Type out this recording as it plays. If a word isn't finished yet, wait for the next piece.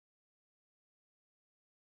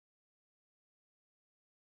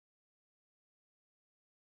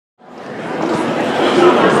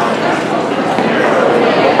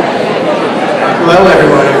Hello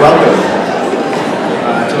everyone and welcome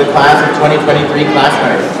to the class of 2023 class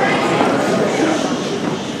night.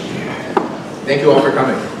 Thank you all for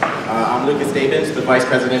coming. I'm Lucas Davis, the Vice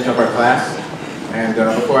President of our class, and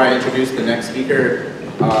before I introduce the next speaker,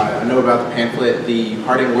 I know about the pamphlet. The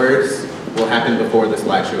parting words will happen before the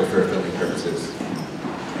slideshow for filming purposes.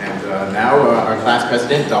 And now our class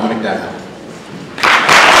president, Dominic Dagnall.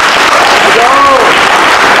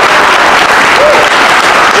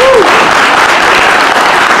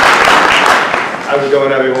 How's it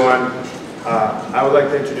going, everyone? I would like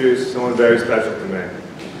to introduce someone very special to me.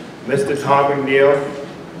 Mr. Tom McNeil,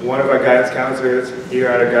 one of our guidance counselors here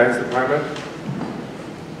at our guidance department.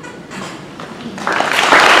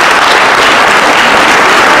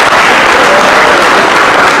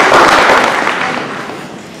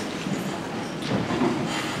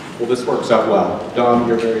 Well, this works out well. Dom,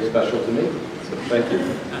 you're very special to me, so thank you.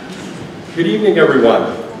 Good evening,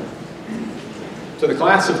 everyone. To the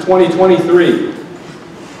class of 2023,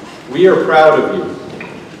 we are proud of you,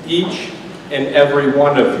 each and every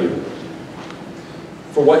one of you,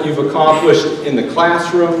 for what you've accomplished in the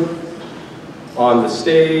classroom, on the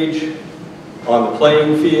stage, on the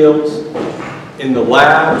playing fields, in the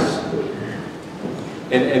labs,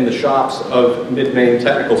 and in the shops of Mid-Maine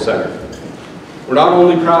Technical Center. We're not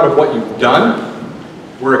only proud of what you've done,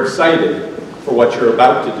 we're excited for what you're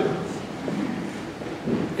about to do.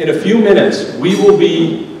 In a few minutes, we will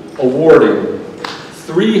be awarding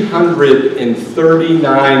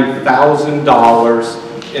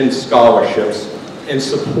 $339,000 in scholarships in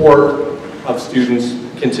support of students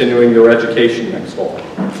continuing their education next fall.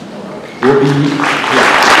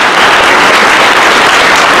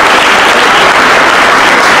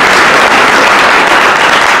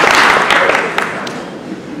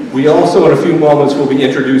 We also, in a few moments, will be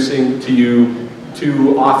introducing to you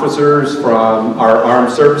two officers from our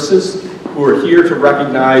armed services who are here to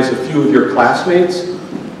recognize a few of your classmates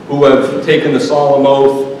who have taken the solemn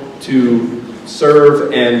oath to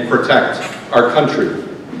serve and protect our country.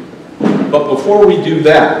 But before we do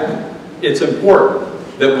that, it's important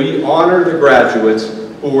that we honor the graduates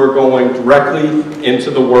who are going directly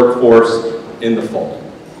into the workforce in the fall.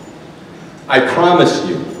 I promise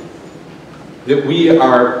you that we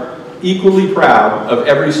are equally proud of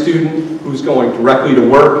every student who's going directly to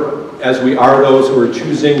work, as we are those who are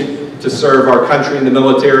choosing to serve our country in the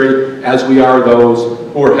military, as we are those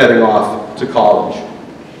who are heading off to college.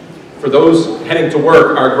 For those heading to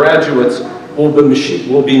work, our graduates will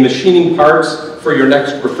be machining parts for your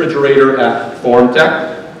next refrigerator at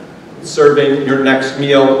Formtech, serving your next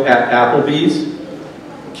meal at Applebee's,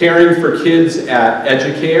 caring for kids at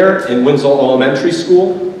Educare in Winslow Elementary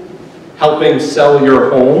School, helping sell your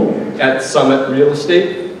home at Summit Real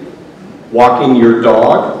Estate, walking your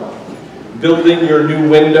dog, building your new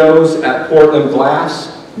windows at Portland Glass,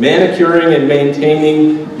 manicuring and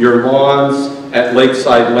maintaining your lawns at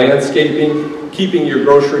Lakeside Landscaping, keeping your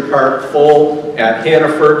grocery cart full at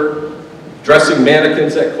Hannaford, dressing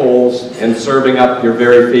mannequins at Kohl's, and serving up your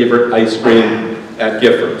very favorite ice cream at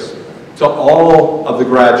Giffords. To all of the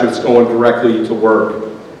graduates going directly to work,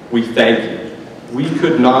 we thank you. We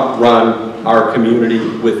could not run our community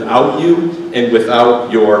without you and without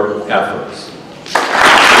your efforts.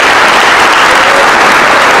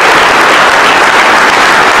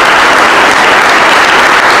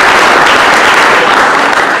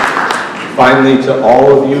 Finally, to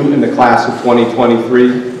all of you in the class of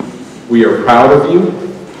 2023, we are proud of you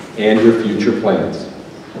and your future plans.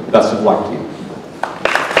 Best of luck to you.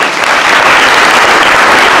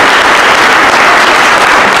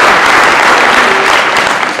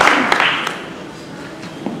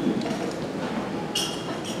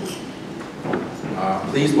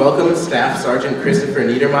 Please welcome Staff Sergeant Christopher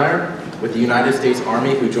Niedermeyer with the United States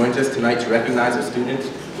Army, who joins us tonight to recognize a student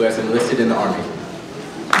who has enlisted in the Army.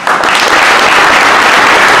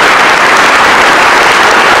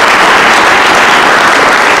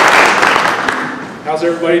 How's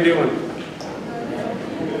everybody doing?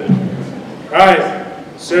 All right,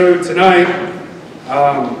 so tonight,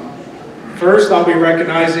 first I'll be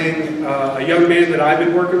recognizing a young man that I've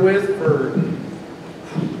been working with for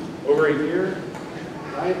over a year,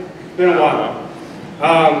 right? Been a while.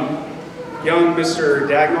 Young Mr.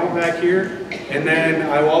 Dagnall back here, and then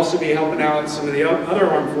I will also be helping out some of the other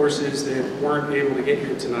armed forces that weren't able to get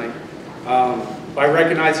here tonight by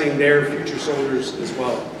recognizing their future soldiers as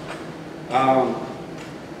well.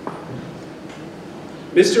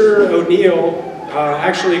 Mr. O'Neill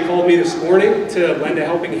actually called me this morning to lend a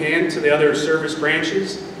helping hand to the other service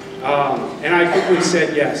branches, and I quickly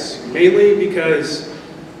said yes, mainly because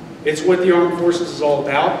it's what the armed forces is all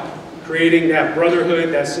about, creating that brotherhood,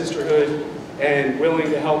 that sisterhood, and willing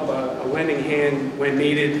to help a lending hand when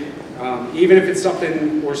needed, even if it's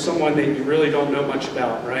something or someone that you really don't know much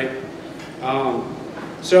about, right?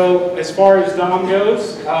 So as far as Dom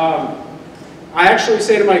goes, I actually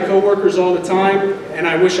say to my coworkers all the time, and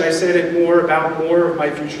I wish I said it more about more of my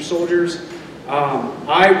future soldiers,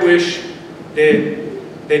 I wish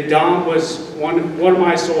that Dom was one of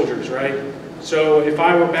my soldiers, right? So if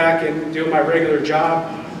I were back and doing my regular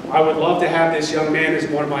job, I would love to have this young man as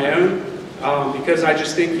one of my own, because I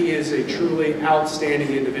just think he is a truly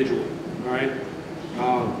outstanding individual, all right?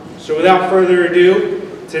 So without further ado,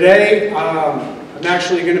 today I'm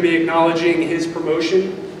actually going to be acknowledging his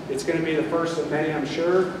promotion. It's going to be the first of many, I'm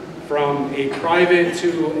sure, from a private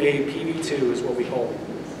to a PV2 is what we call it,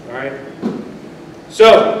 all right?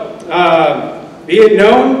 So, be it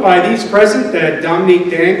known by these present that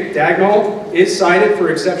Dominique Dagnall is cited for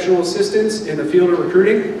exceptional assistance in the field of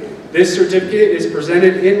recruiting. This certificate is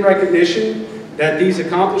presented in recognition that these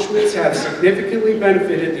accomplishments have significantly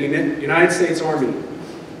benefited the United States Army.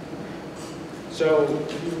 So,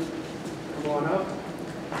 come on up.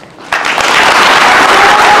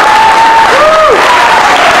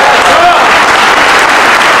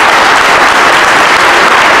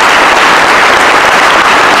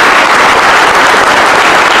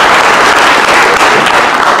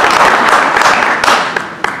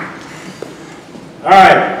 All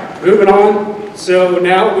right, moving on. So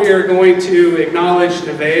now we are going to acknowledge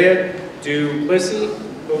Nevaeh Duplessis.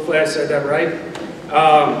 Hopefully I said that right.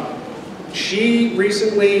 She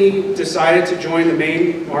recently decided to join the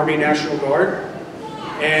Maine Army National Guard,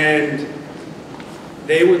 and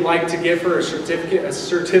they would like to give her a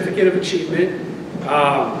certificate of achievement,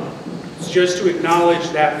 just to acknowledge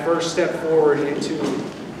that first step forward into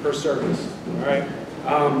her service. All right.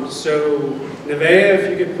 So Nevaeh, if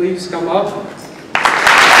you could please come up.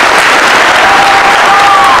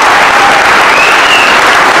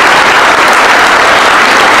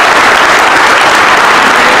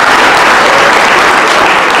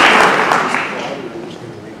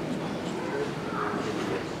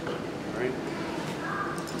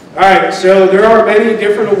 All right, so there are many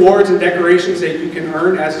different awards and decorations that you can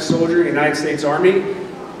earn as a soldier in the United States Army.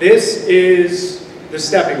 This is the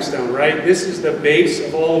stepping stone, right? This is the base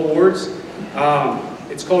of all awards.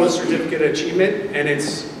 It's called a Certificate of Achievement, and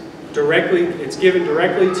it's given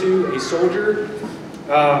directly to a soldier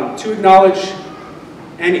to acknowledge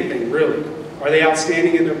anything, really. Are they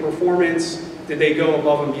outstanding in their performance? Did they go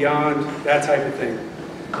above and beyond? That type of thing.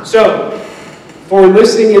 So, for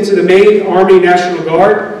enlisting into the Maine Army National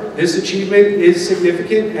Guard, this achievement is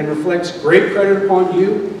significant and reflects great credit upon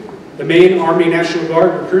you, the Maine Army National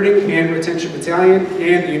Guard Recruiting and Retention Battalion,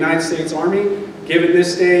 and the United States Army, given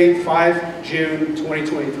this day, 5 June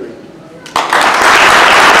 2023.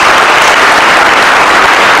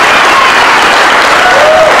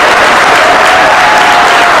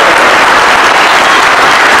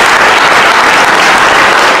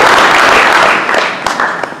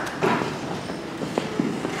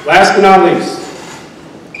 Last but not least,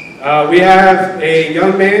 we have a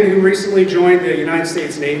young man who recently joined the United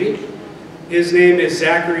States Navy. His name is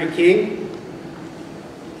Zachary King.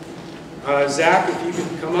 Zach, if you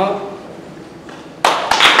could come up.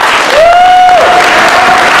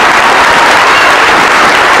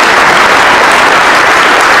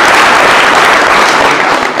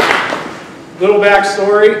 Little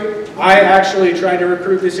backstory, I actually tried to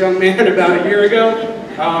recruit this young man about a year ago,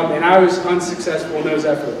 and I was unsuccessful in those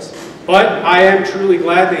efforts. But I am truly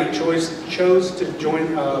glad that he chose to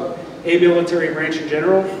join a military branch in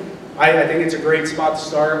general. I think it's a great spot to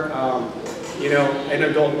start, an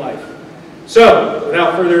adult life. So,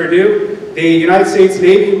 without further ado, the United States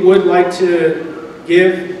Navy would like to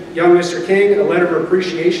give young Mr. King a letter of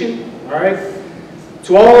appreciation. All right.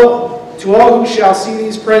 To all who shall see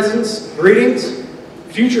these presents, greetings.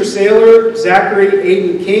 Future sailor Zachary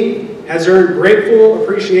Aiden King has earned grateful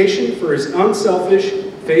appreciation for his unselfish,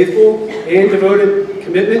 faithful, and devoted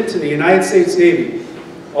commitment to the United States Navy.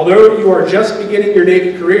 Although you are just beginning your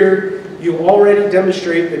Navy career, you already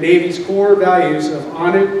demonstrate the Navy's core values of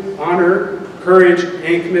honor, courage,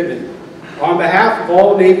 and commitment. On behalf of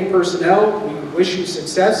all Navy personnel, we wish you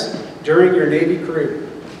success during your Navy career.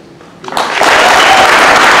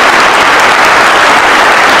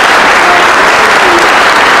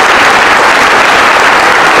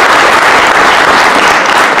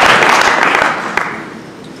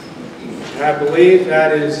 I believe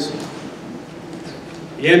that is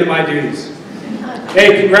the end of my duties.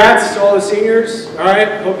 Hey, congrats to all the seniors. All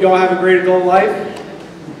right, hope you all have a great adult life.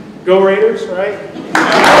 Go Raiders, right?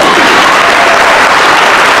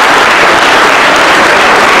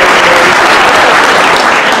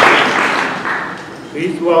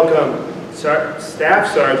 Please welcome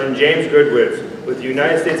Staff Sergeant James Goodwitz with the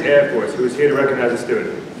United States Air Force, who is here to recognize a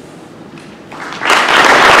student.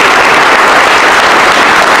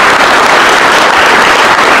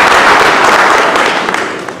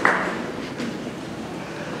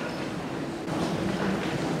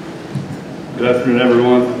 Good afternoon,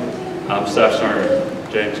 everyone. I'm Staff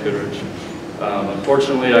Sergeant James Goodrich.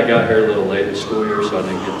 Unfortunately, I got here a little late this school year, so I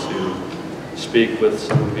didn't get to speak with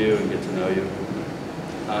some of you and get to know you.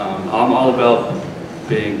 I'm all about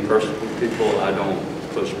being personal with people. I don't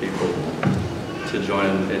push people to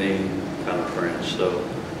join any kind of branch. So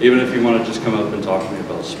even if you want to just come up and talk to me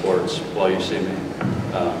about sports while you see me,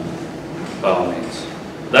 by all means.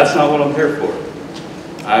 That's not what I'm here for.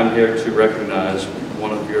 I'm here to recognize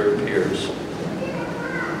one of your peers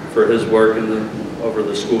for his work over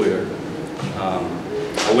the school year.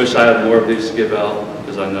 I wish I had more of these to give out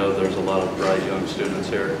because I know there's a lot of bright young students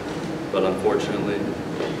here, but unfortunately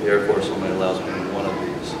the Air Force only allows me one of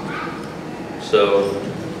these. So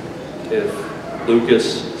if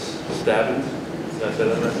Lucas Stavins, did I say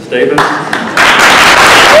that right? Stavins?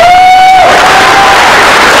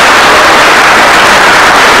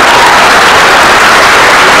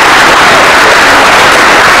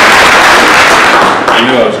 I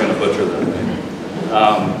knew I was going to butcher that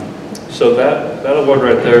name. So that award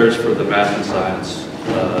right there is for the Math and Science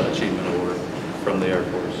Achievement Award from the Air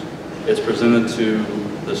Force. It's presented to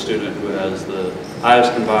the student who has the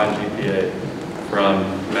highest combined GPA from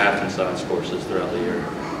math and science courses throughout the year.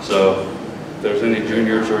 So if there's any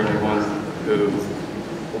juniors or anyone who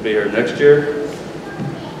will be here next year,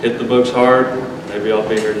 hit the books hard. Maybe I'll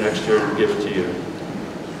be here next year and give it to you.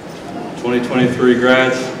 2023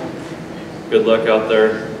 grads, good luck out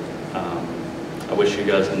there. I wish you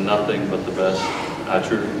guys nothing but the best. I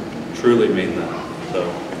truly mean that. So,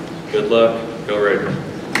 good luck. Go Raiders.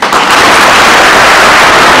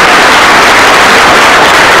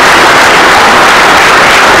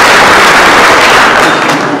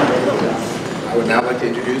 I would now like to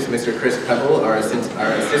introduce Mr. Chris Pebble, our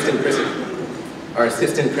assistant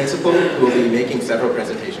principal, who will be making several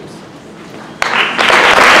presentations.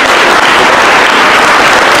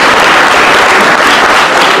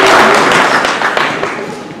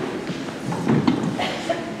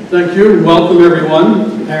 Thank you. Welcome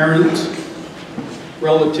everyone, parents,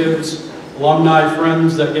 relatives, alumni,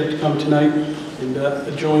 friends that get to come tonight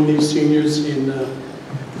and join these seniors in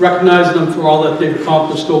recognizing them for all that they've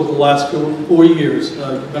accomplished over the last 4 years.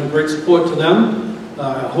 You've been a great support to them.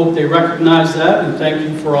 I hope they recognize that, and thank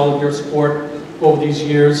you for all of your support over these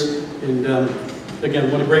years. And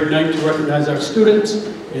again, what a great night to recognize our students,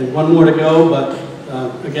 and one more to go, but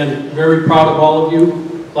again, very proud of all of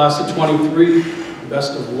you. Class of 23,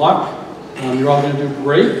 best of luck. You're all going to do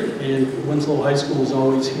great, and Winslow High School is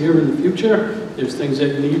always here in the future. If there's things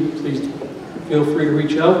that you need, please feel free to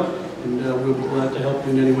reach out, and we'll be glad to help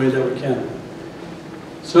you in any way that we can.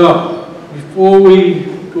 So, before we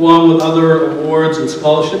go on with other awards and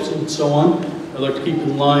scholarships and so on, I'd like to keep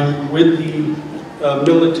in line with the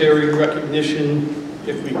military recognition,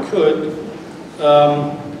 if we could.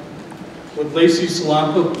 Would Lacey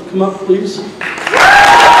Salampa come up, please?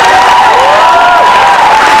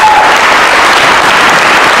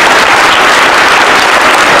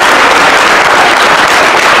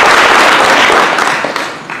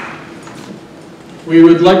 We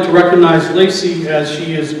would like to recognize Lacey as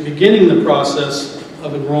she is beginning the process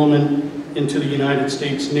of enrollment into the United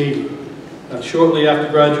States Navy. Shortly after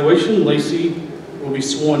graduation, Lacey will be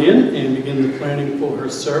sworn in and begin the planning for her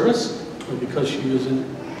service. Because she isn't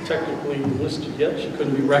technically enlisted yet, she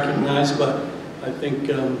couldn't be recognized, but I think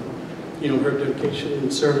you know, her dedication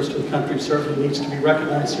and service to the country certainly needs to be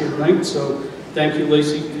recognized here tonight. So thank you,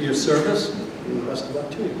 Lacey, for your service, and best of luck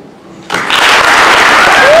to you.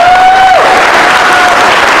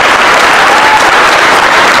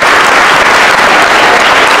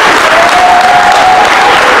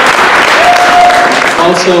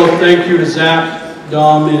 Also, thank you to Zach,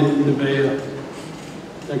 Dom, and Nevaeh.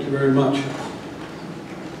 Thank you very much.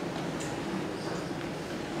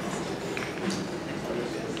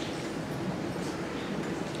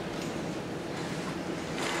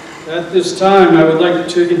 At this time, I would like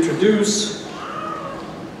to introduce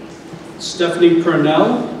Stephanie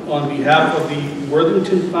Purnell on behalf of the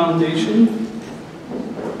Worthington Foundation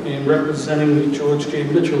and representing the George J.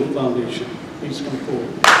 Mitchell Foundation. Please come forward.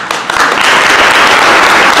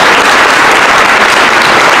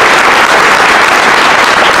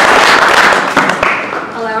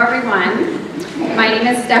 My name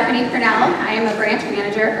is Stephanie Purnell. I am a branch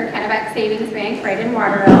manager for Kennebec Savings Bank right in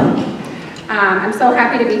Waterville. I'm so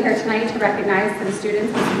happy to be here tonight to recognize some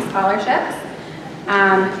students with some scholarships.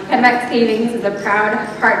 Kennebec Savings is a proud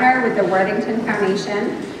partner with the Worthington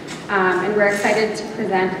Foundation, and we're excited to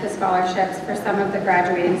present the scholarships for some of the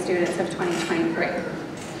graduating students of 2023.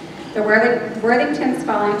 The Worthington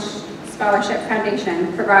Scholarship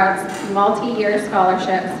Foundation provides multi-year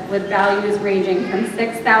scholarships with values ranging from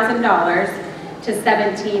 $6,000 to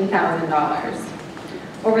 $17,000.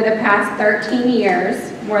 Over the past 13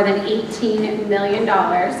 years, more than $18 million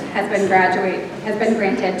has been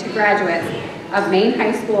granted to graduates of Maine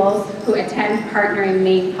high schools who attend partnering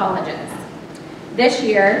Maine colleges. This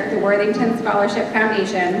year, the Worthington Scholarship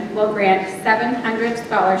Foundation will grant 700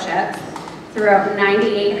 scholarships throughout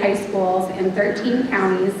 98 high schools in 13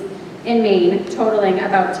 counties in Maine, totaling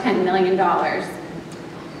about $10 million.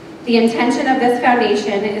 The intention of this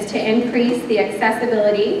foundation is to increase the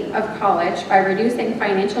accessibility of college by reducing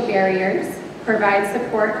financial barriers, provide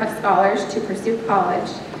support of scholars to pursue college,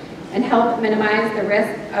 and help minimize the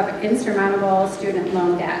risk of insurmountable student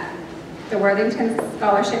loan debt. The Worthington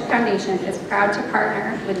Scholarship Foundation is proud to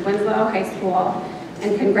partner with Winslow High School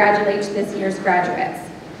and congratulates this year's graduates.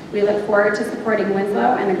 We look forward to supporting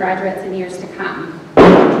Winslow and the graduates in years to come.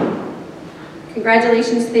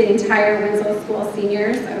 Congratulations to the entire Winslow School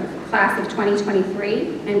seniors of class of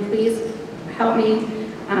 2023, and please help me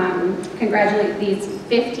congratulate these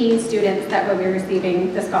 15 students that will be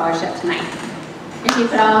receiving the scholarship tonight. If you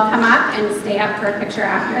could all come up and stay up for a picture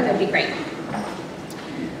after, that'd be great.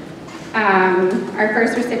 Our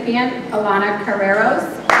first recipient, Alana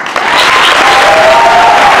Carreros.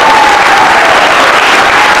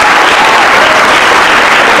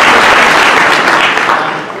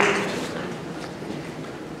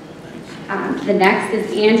 The next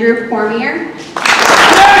is Andrew Cormier.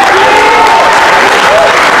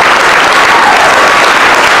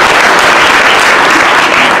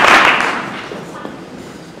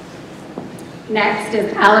 Next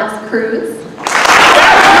is Alex Cruz.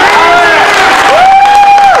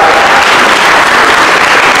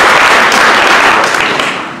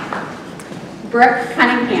 Brooke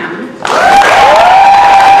Cunningham.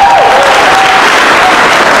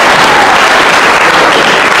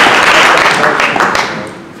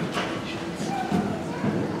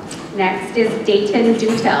 Next is Dayton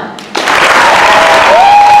Dutil.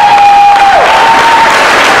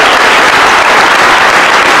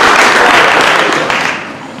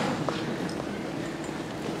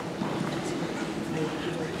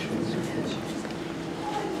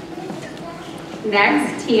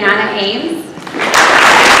 Next, Tiana Ames.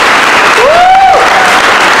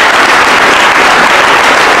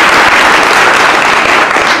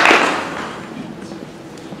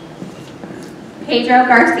 Pedro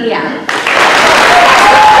Garcia.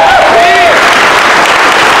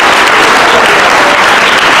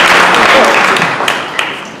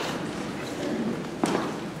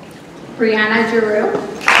 Brianna Giroux.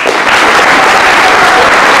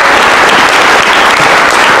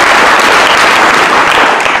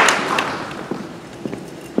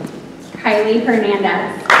 Kylie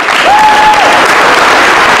Hernandez.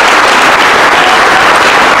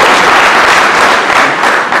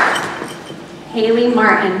 Haley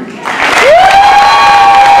Martin.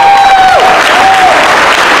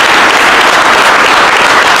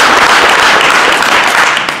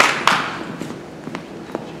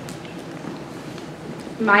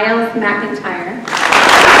 Miles McIntyre.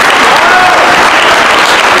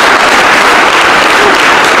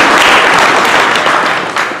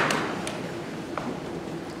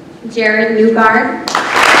 Jared Newgard.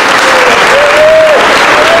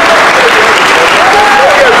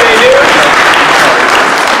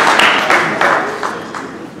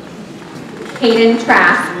 Hayden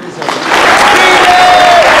Trask.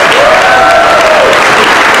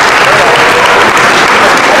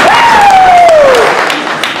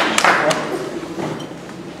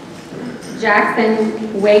 Jackson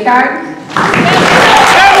Waygard.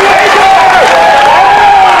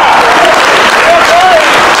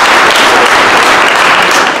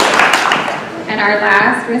 And our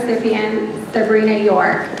last recipient, Sabrina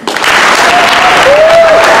York.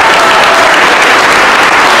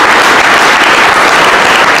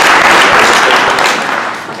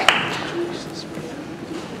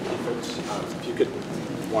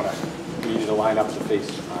 You need to line up to face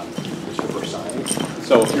the super sign.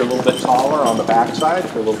 So if you're a little bit taller on the back side,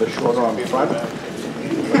 if you're a little bit shorter on the front,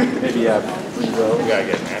 maybe have 3 rows. You gotta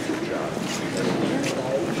get an active shot.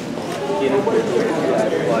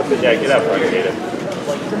 Yeah, get up front, get it.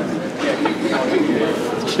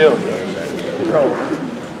 Chill.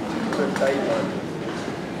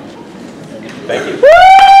 Thank you.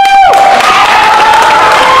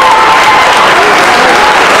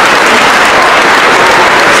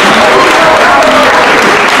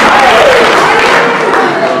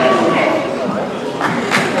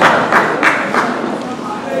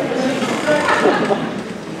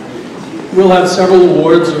 We'll have several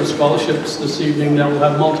awards or scholarships this evening that will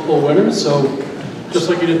have multiple winners. So just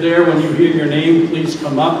like you did there, when you hear your name, please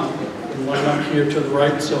come up and line up here to the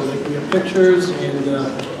right so they can get pictures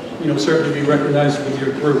and certainly be recognized with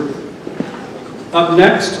your group. Up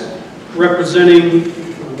next, representing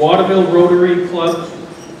Waterville Rotary Club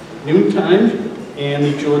Noontime and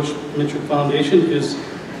the George Mitchell Foundation is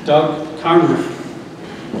Doug Carnman.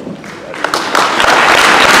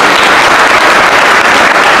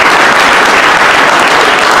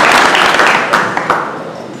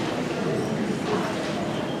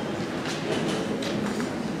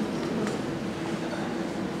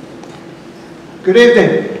 Good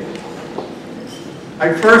evening.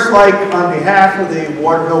 I'd first like, on behalf of the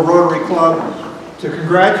Waterville Rotary Club, to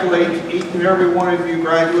congratulate each and every one of you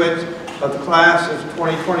graduates of the class of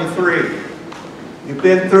 2023. You've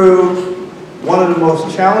been through one of the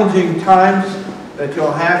most challenging times that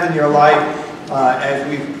you'll have in your life as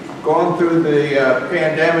we've gone through the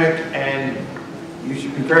pandemic, and you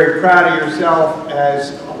should be very proud of yourself,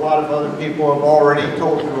 as a lot of other people have already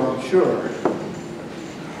told you, I'm sure.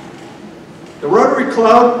 The Rotary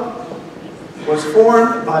Club was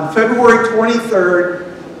formed on February 23rd,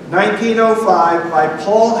 1905 by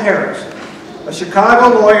Paul Harris, a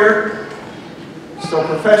Chicago lawyer, so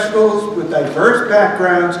professionals with diverse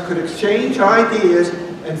backgrounds could exchange ideas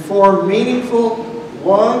and form meaningful,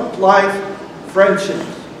 long-life friendships.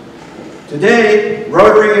 Today,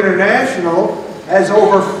 Rotary International has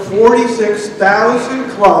over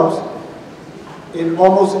 46,000 clubs in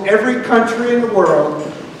almost every country in the world,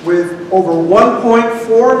 with over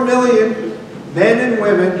 1.4 million men and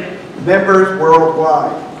women members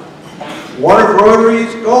worldwide. One of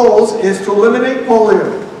Rotary's goals is to eliminate polio,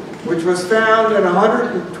 which was found in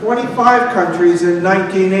 125 countries in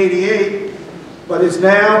 1988, but is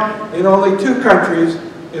now in only 2 countries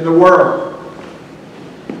in the world.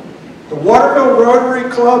 The Waterville Rotary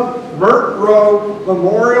Club Mert Rowe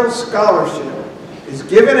Memorial Scholarship is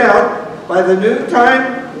given out by the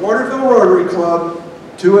Noontime Waterville Rotary Club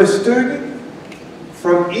to a student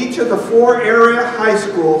from each of the 4 area high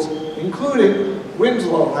schools, including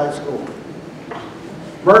Winslow High School.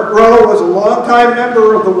 Mert Rowe was a longtime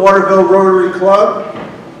member of the Waterville Rotary Club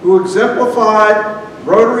who exemplified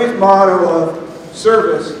Rotary's motto of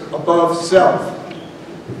service above self.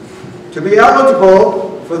 To be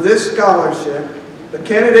eligible for this scholarship, the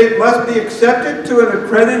candidate must be accepted to an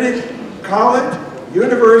accredited college,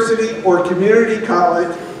 university, or community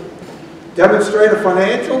college, demonstrate a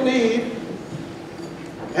financial need,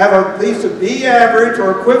 have at least a B average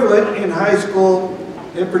or equivalent in high school,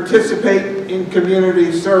 and participate in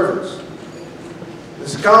community service. The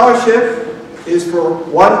scholarship is for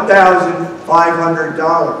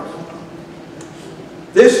 $1,500.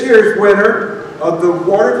 This year's winner of the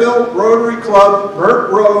Waterville Rotary Club Mert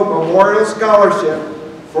Rowe Memorial Scholarship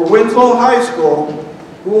for Winslow High School,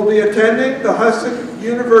 who will be attending the Hudson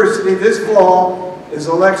University this fall, is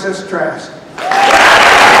Alexis Trask.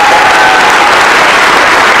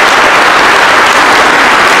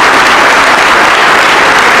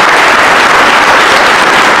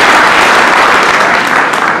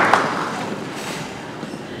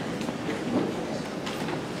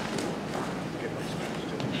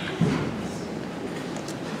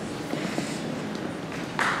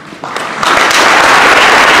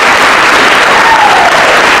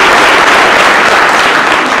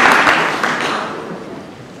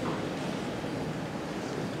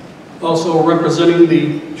 Also representing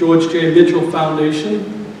the George J. Mitchell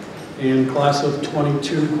Foundation and class of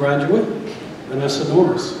 22 graduate, Vanessa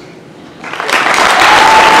Norris.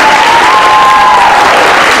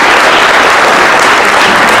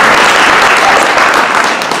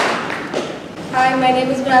 Hi, my name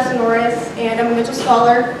is Vanessa Norris, and I'm a Mitchell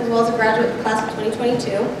Scholar, as well as a graduate of the class of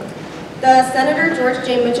 2022. The Senator George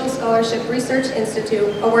J. Mitchell Scholarship Research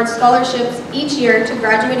Institute awards scholarships each year to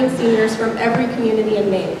graduating seniors from every community in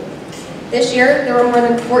Maine. This year, there were more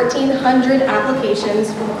than 1,400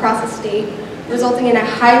 applications from across the state, resulting in a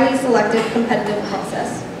highly selective competitive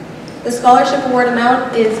process. The scholarship award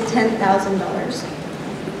amount is $10,000.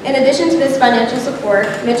 In addition to this financial support,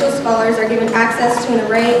 Mitchell Scholars are given access to an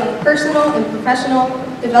array of personal and professional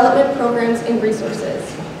development programs and resources.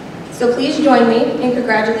 So please join me in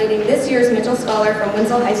congratulating this year's Mitchell Scholar from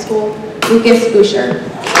Winslow High School, Lucas Boucher.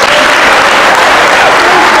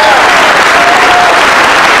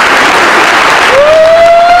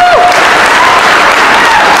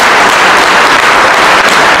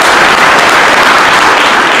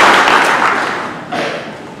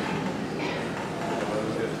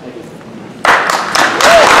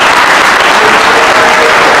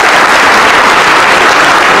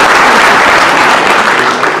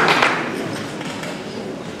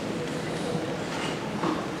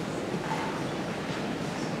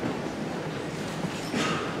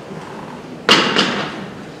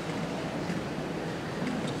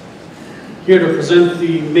 Here to present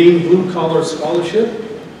the Maine Blue Collar Scholarship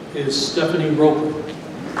is Stephanie Roper.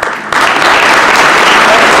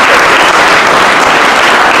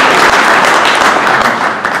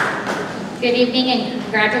 Good evening and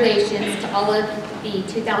congratulations to all of the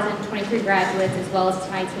 2023 graduates as well as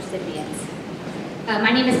tonight's recipients.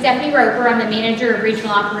 My name is Stephanie Roper. I'm the Manager of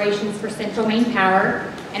Regional Operations for Central Maine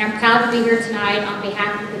Power, and I'm proud to be here tonight on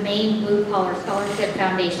behalf of the Maine Blue Collar Scholarship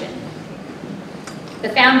Foundation. The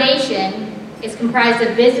foundation is comprised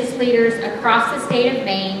of business leaders across the state of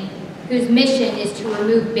Maine whose mission is to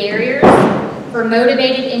remove barriers for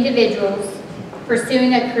motivated individuals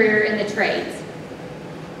pursuing a career in the trades.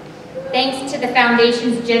 Thanks to the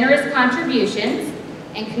foundation's generous contributions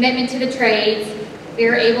and commitment to the trades, we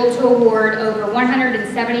are able to award over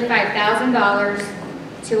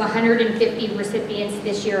 $175,000 to 150 recipients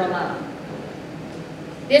this year alone.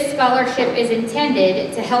 This scholarship is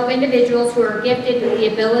intended to help individuals who are gifted with the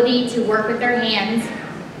ability to work with their hands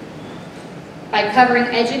by covering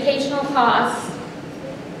educational costs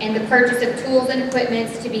and the purchase of tools and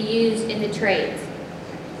equipment to be used in the trades.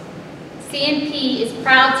 CMP is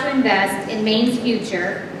proud to invest in Maine's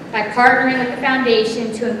future by partnering with the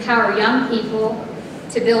foundation to empower young people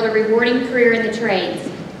to build a rewarding career in the trades,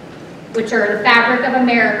 which are the fabric of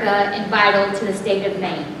America and vital to the state of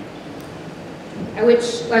Maine. I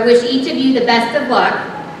wish each of you the best of luck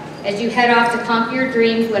as you head off to conquer your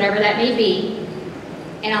dreams, whatever that may be.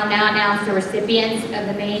 And I'll now announce the recipients of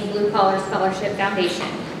the Maine Blue Collar Scholarship Foundation.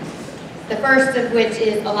 The first of which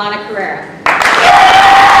is Alana Carrera.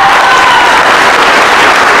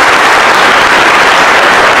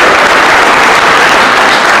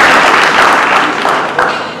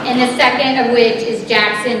 And the second of which is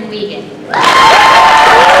Jackson Wiegand.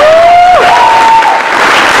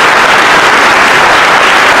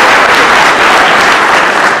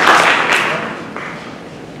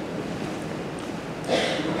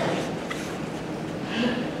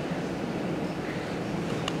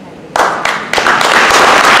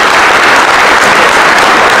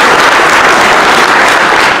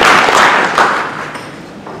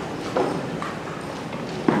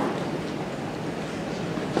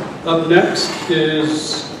 Up next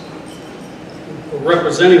is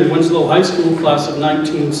representing Winslow High School, class of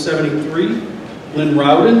 1973, Lynn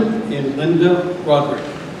Rowden and Linda Roderick.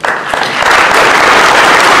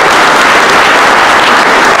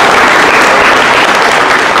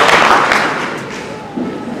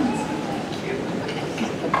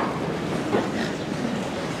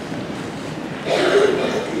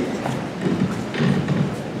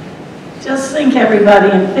 Just think,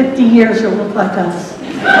 everybody, in 50 years you'll look like us.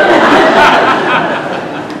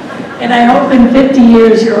 And I hope in 50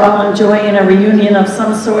 years you're all enjoying a reunion of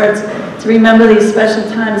some sort to remember these special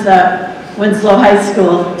times at Winslow High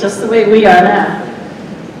School, just the way we are now.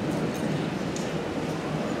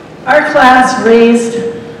 Our class raised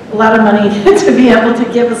a lot of money to be able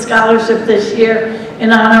to give a scholarship this year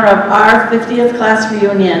in honor of our 50th class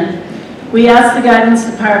reunion. We asked the guidance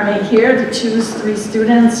department here to choose 3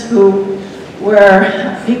 students who were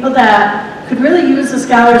people that could really use a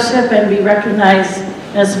scholarship and be recognized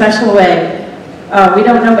in a special way. We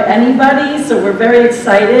don't know anybody, so we're very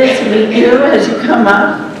excited to meet you as you come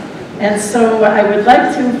up. And so I would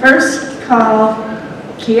like to first call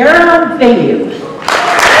Kiara Bayu.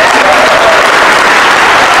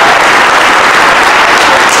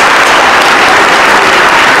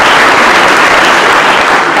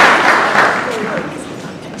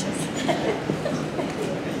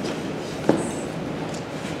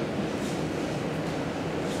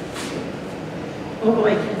 Oh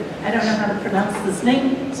boy, I don't know how to pronounce this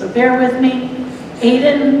name, so bear with me.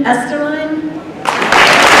 Aiden Esterline.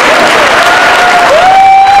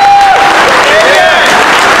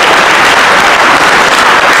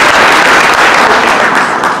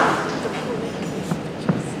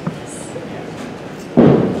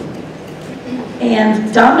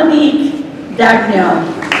 And Dominique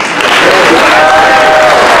Dagno.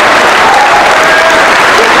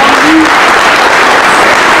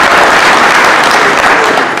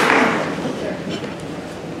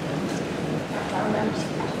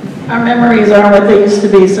 Our memories aren't what they used to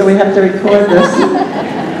be, so we have to record this.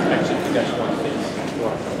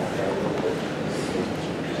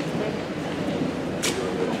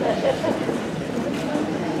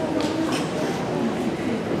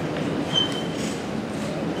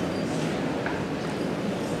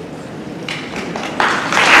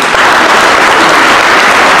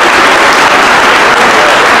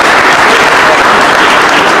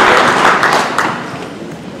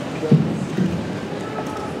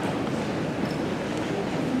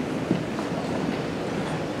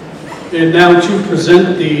 And now to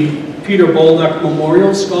present the Peter Bolduck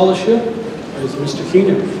Memorial Scholarship is Mr.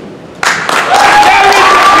 Keenan.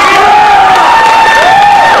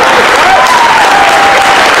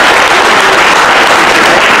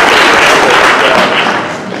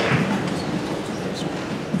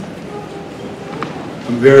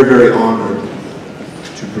 I'm very, very honored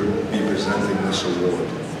to be presenting this award.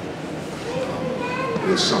 It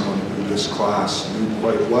is someone who this class knew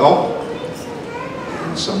quite well,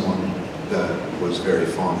 and someone that was very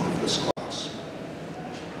fond of this class.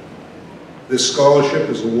 This scholarship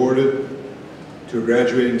is awarded to a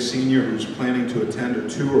graduating senior who's planning to attend a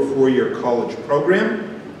 2- or 4-year college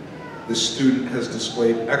program. This student has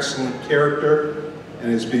displayed excellent character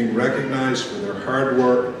and is being recognized for their hard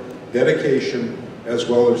work, dedication, as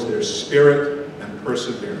well as their spirit and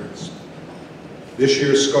perseverance. This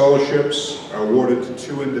year's scholarships are awarded to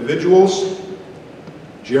 2 individuals,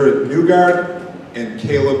 Jared Newgard and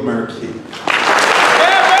Caleb Marquis.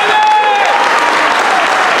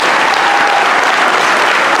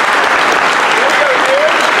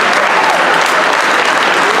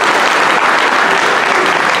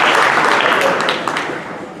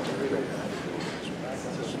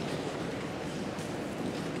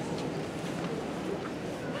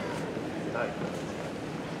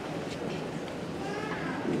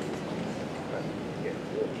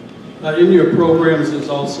 In your programs is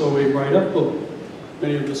also a write-up of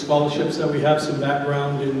many of the scholarships that we have, some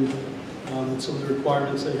background in some of the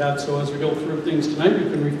requirements they have. So as we go through things tonight, you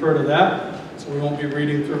can refer to that. So we won't be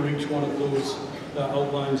reading through each one of those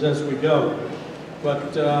outlines as we go.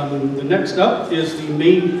 But the next up is the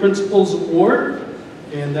Main Principals Award,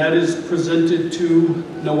 and that is presented to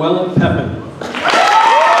Noella Pepin.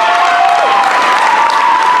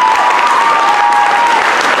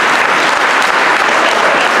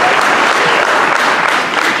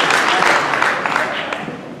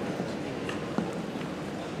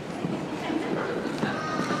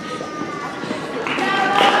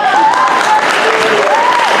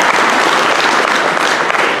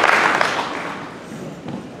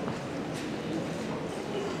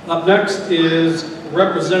 Up next is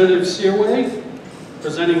Representative Searway,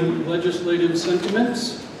 presenting legislative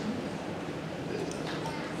sentiments.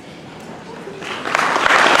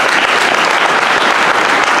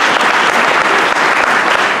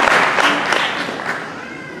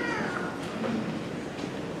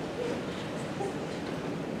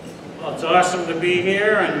 Well, it's awesome to be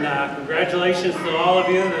here, and congratulations to all of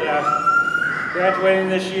you that are graduating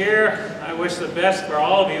this year. I wish the best for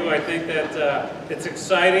all of you. I think that it's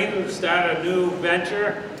exciting to start a new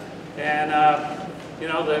venture, and you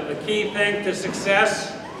know, the key thing to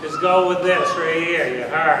success is go with this right here, your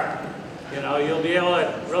heart. You know, you'll be able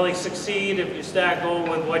to really succeed if you start going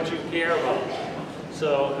with what you care about.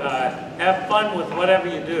 So have fun with whatever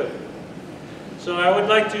you do. So I would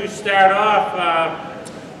like to start off,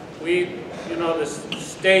 you know, the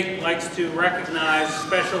state likes to recognize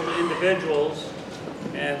special individuals.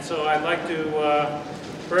 And so I'd like to,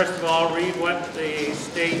 first of all, read what the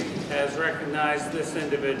state has recognized this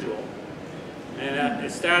individual. And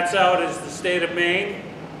it starts out as the state of Maine.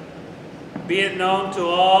 Be it known to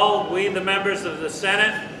all, we, the members of the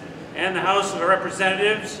Senate and the House of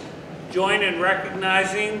Representatives, join in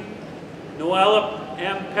recognizing Noella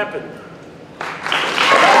M. Pepin.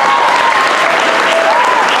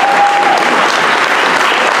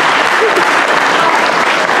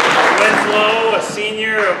 Winslow, a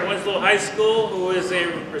senior of Winslow High School, who is a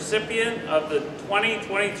recipient of the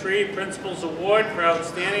 2023 Principals Award for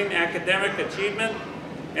Outstanding Academic Achievement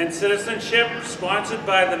and Citizenship, sponsored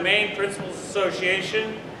by the Maine Principals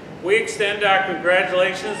Association. We extend our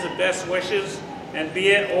congratulations and best wishes, and be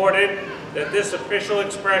it ordered that this official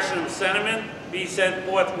expression of sentiment be sent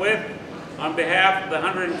forthwith on behalf of the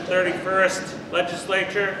 131st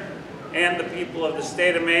Legislature and the people of the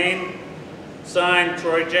state of Maine. Signed,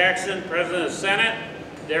 Troy Jackson, President of the Senate;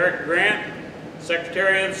 Derek Grant,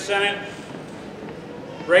 Secretary of the Senate;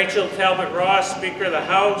 Rachel Talbot Ross, Speaker of the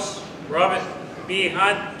House; Robert B.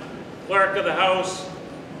 Hunt, Clerk of the House;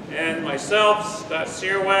 and myself, Scott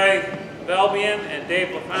Searway of Albion, and Dave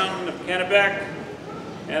LaFountain of Kennebec,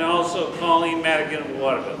 and also Colleen Madigan of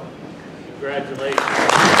Waterville. Congratulations.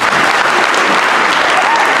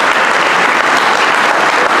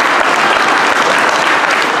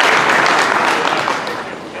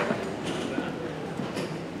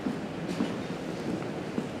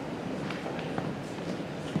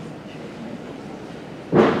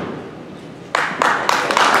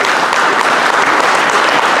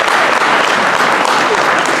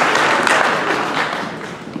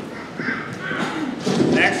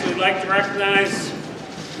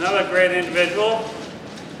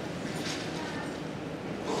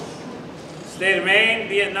 State of Maine,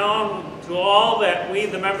 be it known to all that we,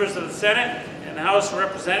 the members of the Senate and the House of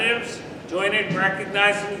Representatives, join in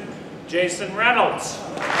recognizing Jason Reynolds. A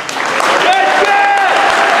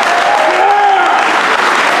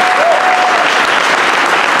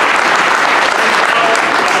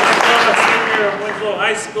senior of Winslow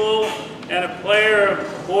High School and a player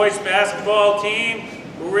of the boys basketball team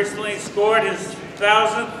who recently scored his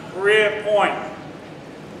 1,000th career point.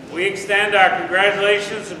 We extend our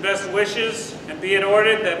congratulations and best wishes, and be it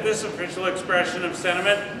ordered that this official expression of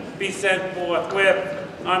sentiment be sent forthwith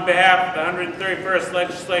on behalf of the 131st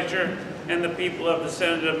Legislature and the people of the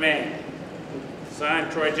Senate of Maine.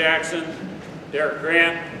 Signed, Troy Jackson, Derek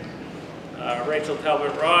Grant, Rachel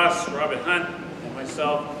Talbot Ross, Robert Hunt, and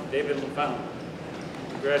myself, David LaFountain.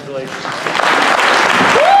 Congratulations.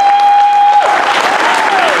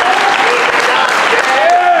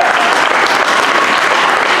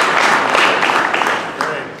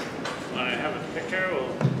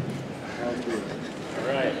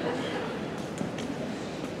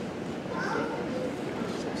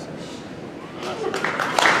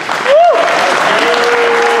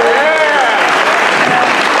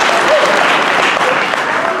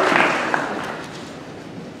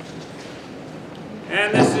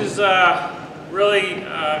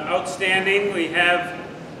 Outstanding. We have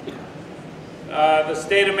the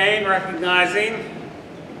State of Maine recognizing,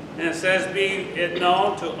 and it says, be it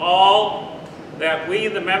known to all that we,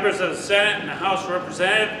 the members of the Senate and the House of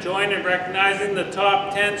Representatives, join in recognizing the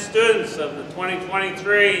top 10 students of the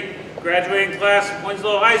 2023 graduating class of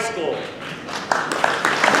Winslow High School.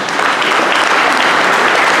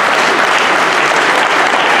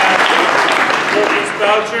 Lucas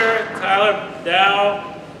Belcher, Tyler Dow,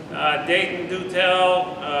 Dayton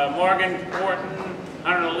Dutel, Morgan Horton,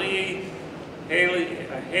 Hunter Lee,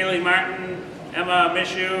 Haley Martin, Emma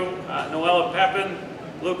Mishu, Noella Pepin,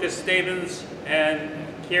 Lucas Stevens, and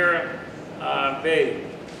Kira Bay.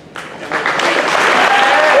 Congratulations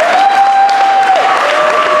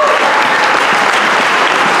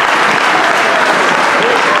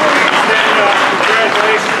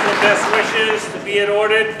and best wishes. To be it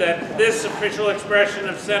ordered that this official expression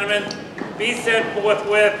of sentiment be sent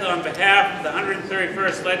forthwith on behalf of the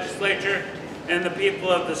 131st Legislature and the people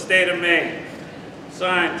of the State of Maine.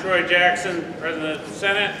 Signed, Troy Jackson, President of the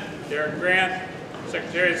Senate, Derek Grant,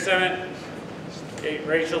 Secretary of the Senate,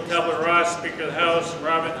 Rachel Talbot Ross, Speaker of the House,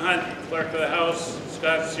 Robert Hunt, Clerk of the House,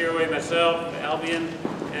 Scott Searway, myself, Albion,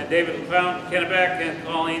 and David LaFountain, Kennebec, and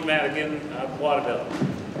Colleen Madigan of Waterville.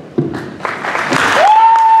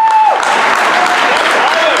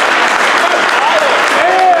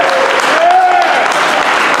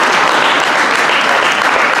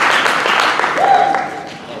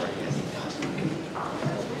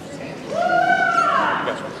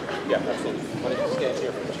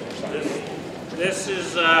 This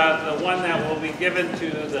is the one that will be given to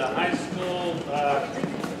the high school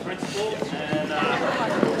principal, and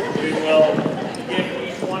we will give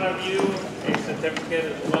each one of you a certificate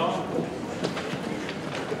as well.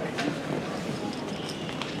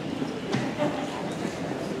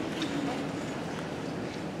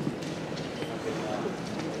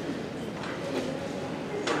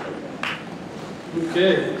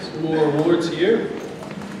 Okay, some more awards here.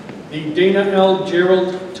 The Dana L.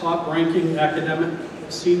 Gerald Top Ranking Academic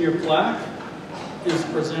Senior Plaque is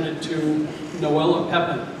presented to Noella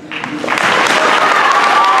Pepin.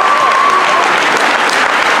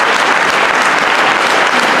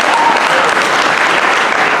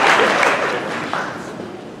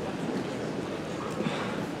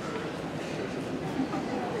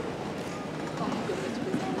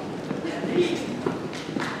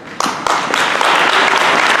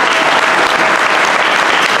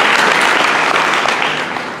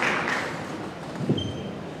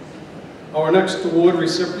 Our next award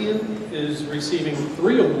recipient is receiving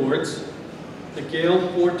 3 awards: the Gail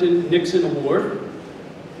Horton Nixon Award,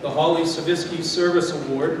 the Holly Savitsky Service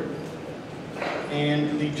Award,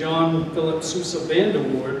 and the John Philip Sousa Band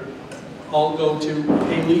Award. All go to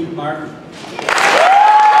Haley Martin.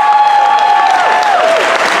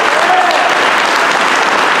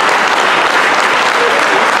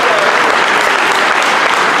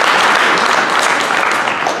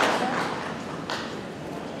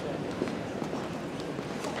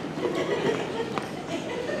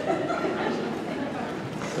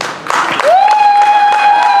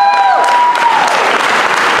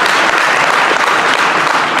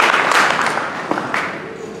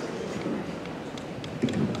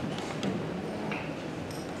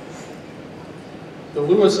 The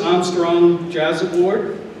Louis Armstrong Jazz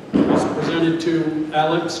Award is presented to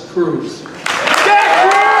Alex Cruz.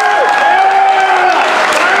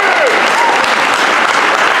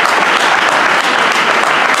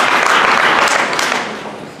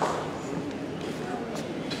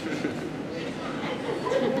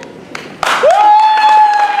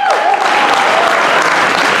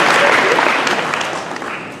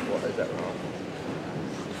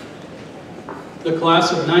 The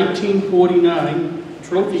class of 1949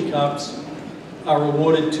 trophy cups are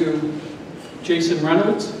awarded to Jason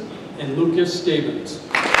Reynolds and Lucas Stevens.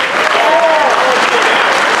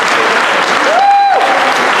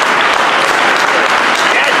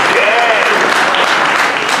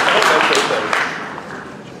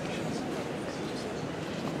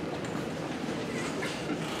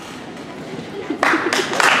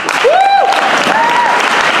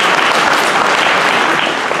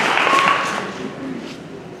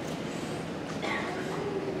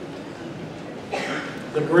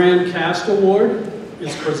 The Grand Cast Award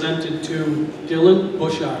is presented to Dylan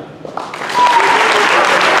Bushard.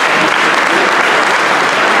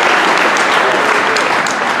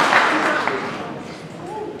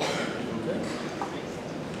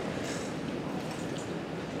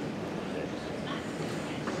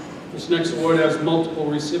 This next award has multiple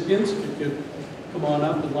recipients. If you could come on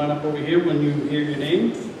up and line up over here when you hear your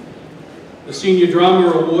name. The Senior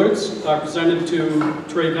Drama Awards are presented to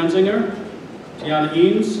Trey Gunzinger, Tiana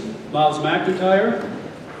Eames, Miles McIntyre,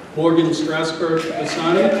 Morgan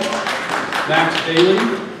Strasberg-Bassani, Max Bailey,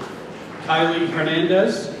 Kylie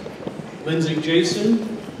Hernandez, Lindsay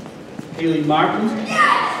Jason, Haley Martin,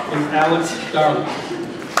 and Alex Darling.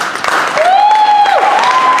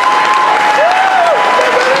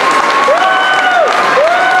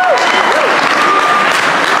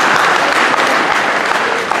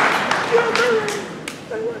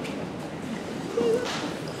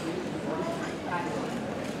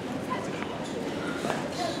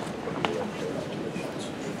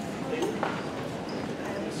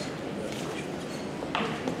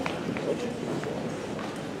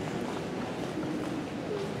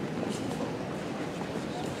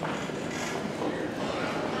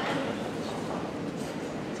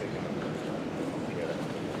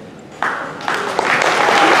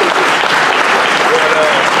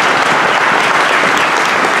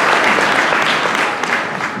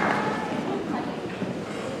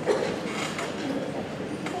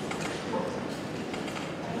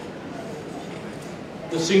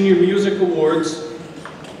 The Senior Music Awards,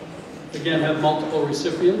 again, have multiple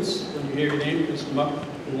recipients. When you hear your name, please come up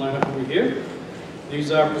and line up over here.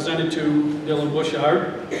 These are presented to Dylan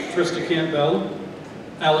Bushard, Trista Campbell,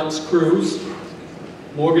 Alex Cruz,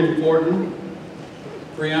 Morgan Fortin,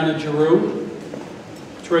 Brianna Giroux,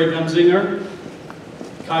 Trey Gunzinger,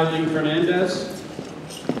 Kylie Hernandez,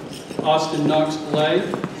 Austin Knox-Blay,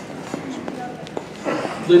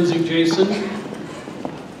 Lindsay Jason,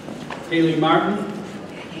 Haley Martin,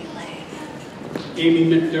 Amy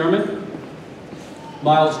McDermott,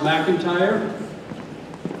 Miles McIntyre,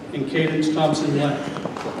 and Cadence Thompson-Lett.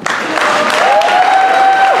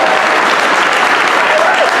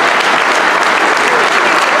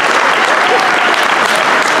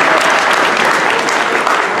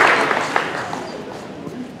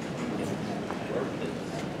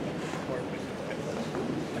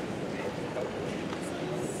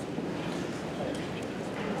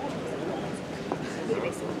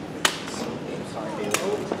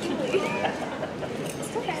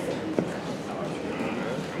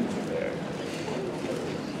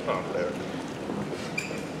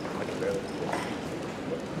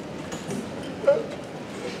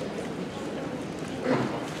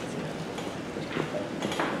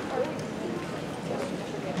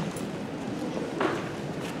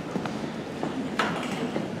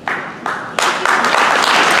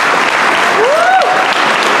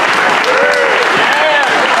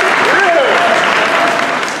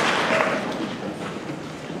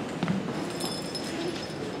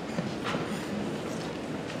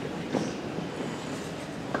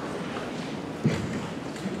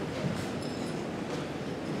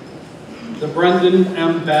 The Brendan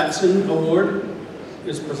M. Batson Award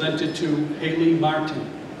is presented to Haley Martin.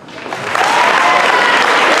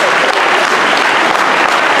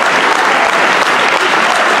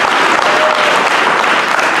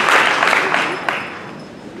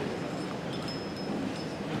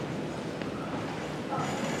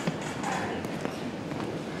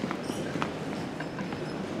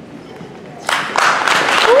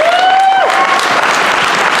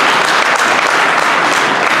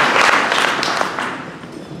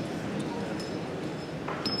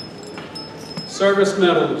 Service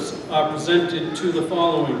medals are presented to the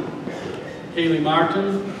following: Haley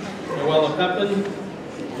Martin, Noella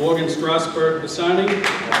Pepin, Morgan Strasberg-Bassani,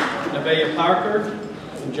 Nevaeh Parker,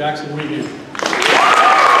 and Jackson Wiegand.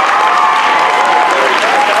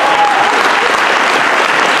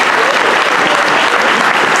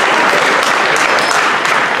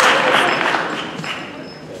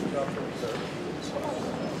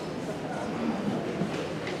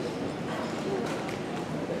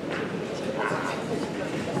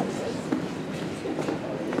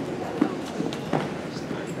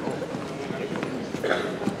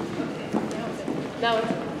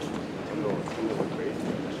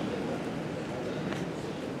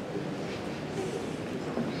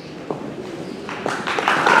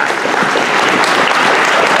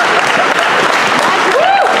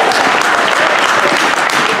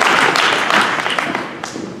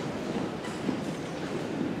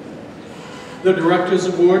 The Director's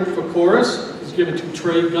Award for Chorus is given to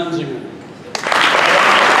Trey Gunzinger.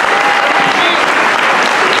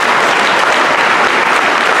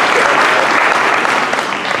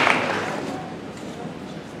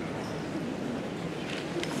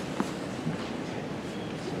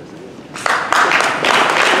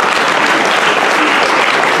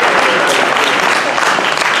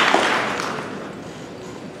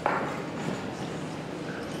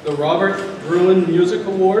 The Robert Bruin Music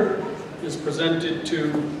Award is presented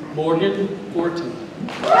to Morgan Horton.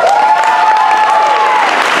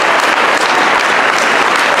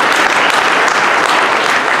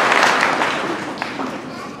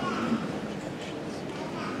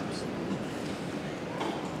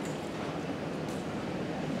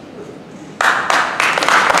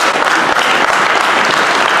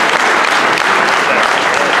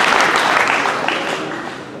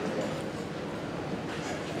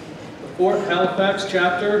 Fort Halifax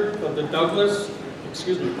chapter of the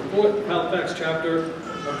Fort Halifax chapter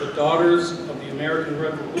of the Daughters of the American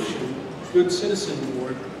Revolution Good Citizen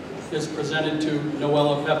Award is presented to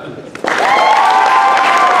Noella Pepin.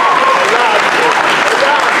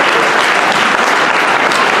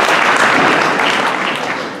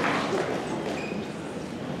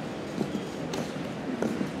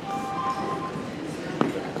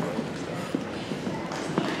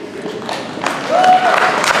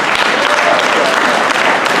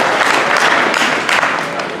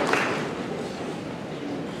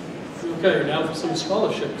 Okay, now for some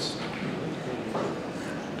scholarships.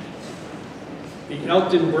 The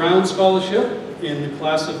Elton Brown Scholarship in the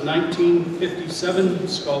class of 1957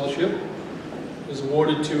 scholarship is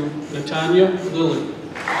awarded to Natanya Lilly.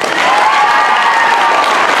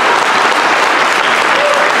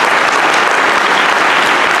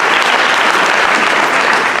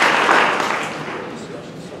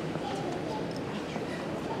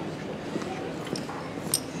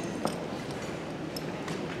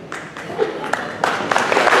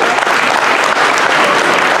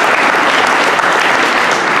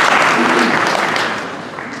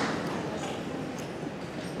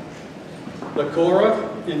 The Cora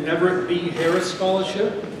and Everett B. Harris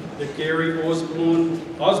Scholarship, the Gary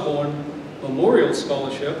Osborne Memorial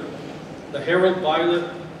Scholarship, the Harold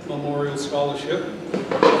Violet Memorial Scholarship,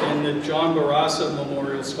 and the John Barassa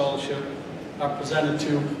Memorial Scholarship are presented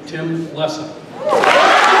to Tim Lesser.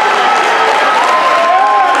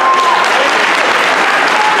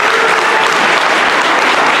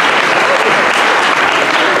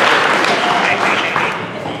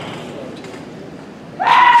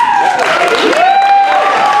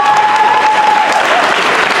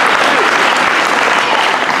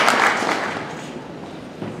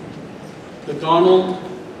 The Donald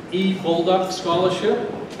E. Bolduc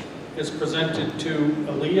Scholarship is presented to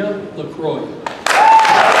Aaliyah LaCroix.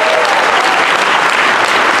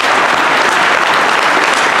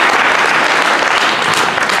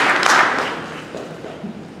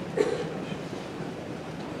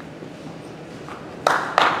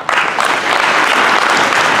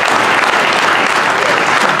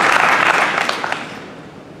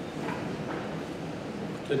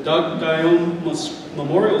 The Doug Dione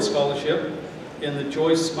Memorial Scholarship and the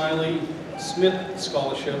Joyce Smiley Smith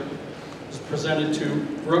Scholarship is presented to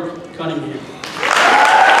Brooke Cunningham.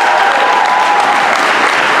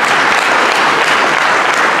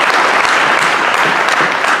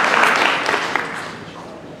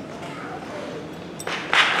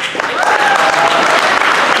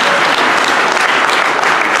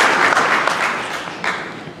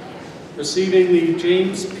 Receiving the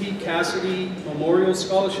James P. Cassidy Memorial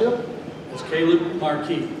Scholarship is Caleb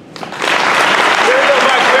Markey.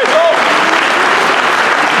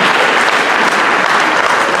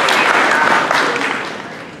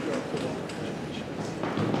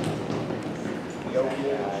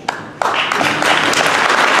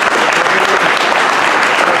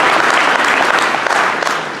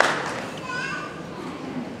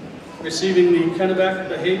 Receiving the Kennebec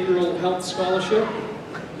Behavioral Health Scholarship,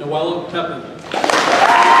 Noella Pepin.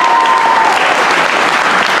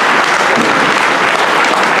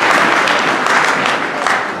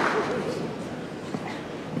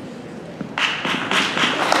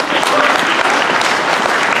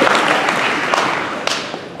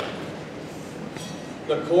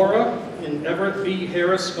 The Cora and Everett B.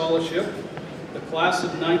 Harris Scholarship, the Class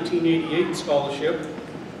of 1988 Scholarship,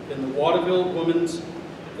 and the Waterville Women's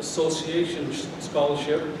Association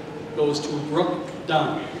Scholarship goes to Brooke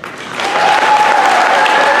Dunn.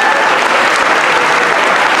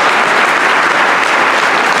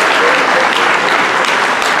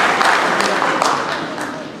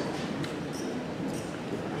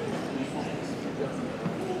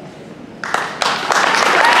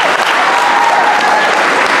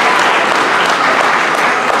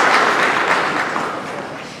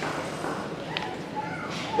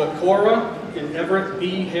 Everett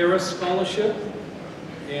B. Harris Scholarship,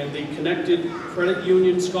 and the Connected Credit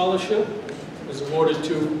Union Scholarship is awarded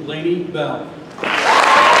to Lainey Bell.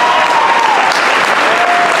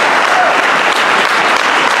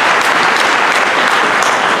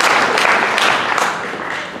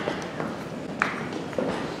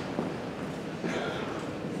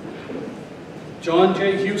 John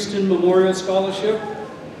J. Houston Memorial Scholarship,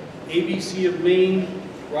 ABC of Maine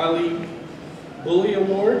Riley Bully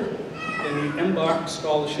Award, and the Embark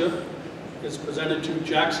Scholarship is presented to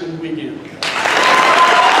Jackson Wiegand.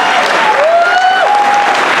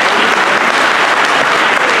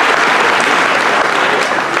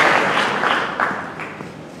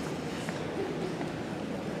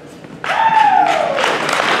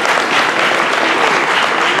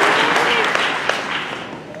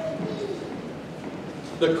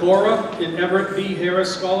 The Cora and Everett B.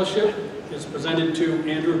 Harris Scholarship is presented to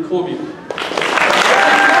Andrew Cormier.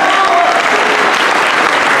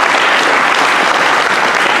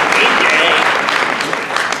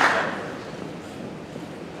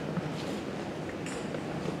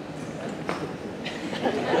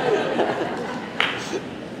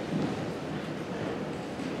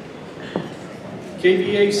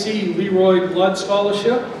 KVAC Leroy Blood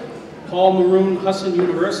Scholarship, Paul Maroon Husson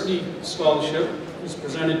University Scholarship is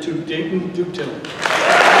presented to Dayton Dutil.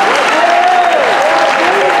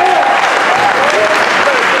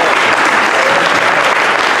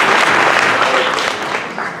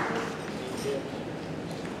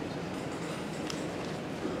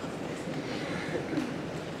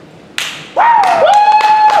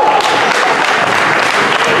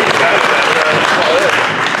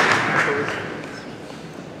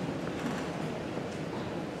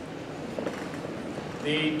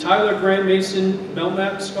 The Tyler Grant Mason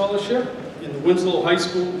Melmac Scholarship in the Winslow High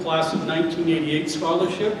School Class of 1988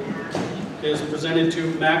 Scholarship is presented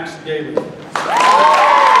to Max Daly.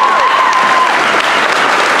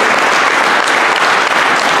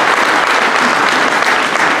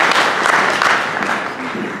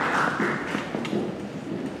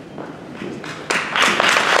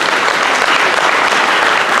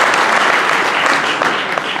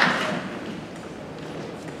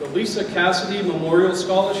 Lisa Cassidy Memorial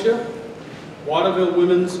Scholarship, Waterville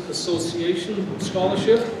Women's Association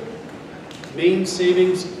Scholarship, Maine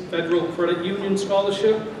Savings Federal Credit Union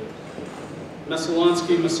Scholarship,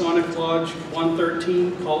 Messalonsky Masonic Lodge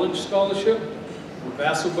 113 College Scholarship,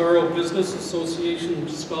 Vassalboro Business Association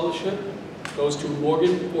Scholarship goes to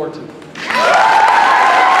Morgan Horton.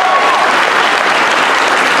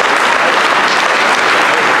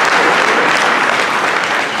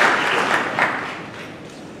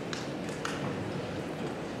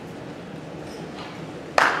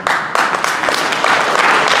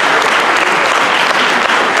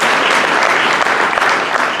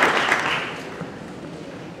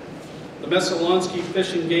 Messalonsky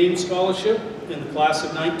Fish and Game Scholarship in the Class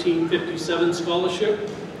of 1957 Scholarship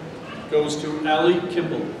goes to Allie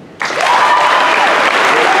Kimball.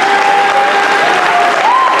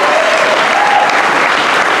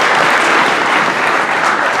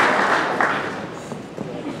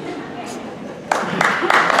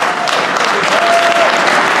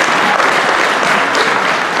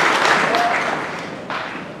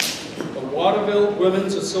 The Waterville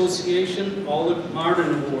Women's Association Olive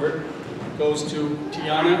Martin Award goes to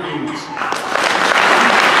Tiana Eames.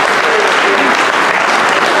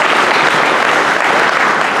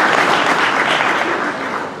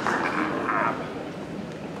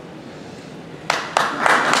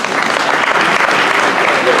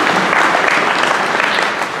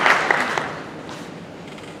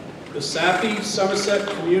 The Sappy Somerset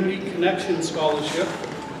Community Connection Scholarship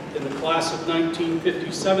in the Class of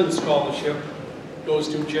 1957 Scholarship goes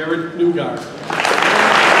to Jared Newgard.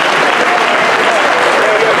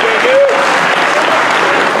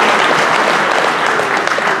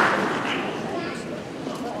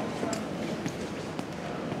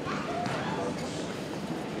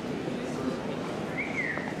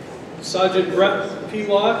 Sergeant Brett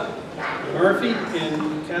Peawatt Murphy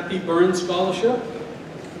and Kathy Burns Scholarship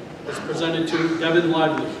is presented to Devin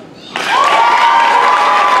Lively.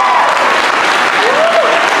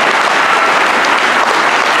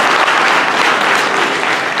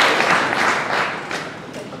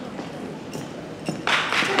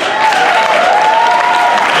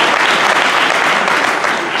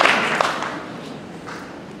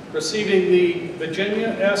 Receiving the Virginia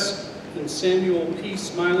S. and Samuel P.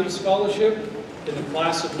 Smiley Scholarship in the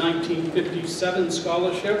Class of 1957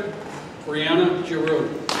 Scholarship, Brianna Giroux.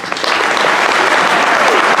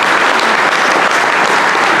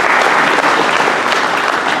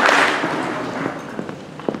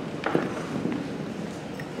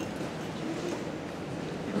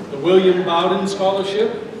 William Bowden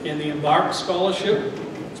Scholarship and the Embark Scholarship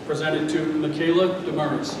is presented to Michaela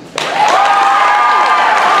Demers.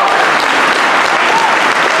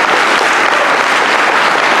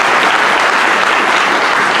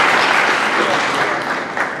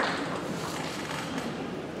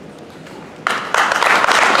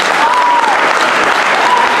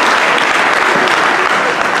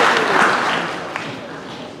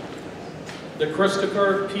 The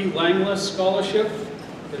Christopher P. Langlis Scholarship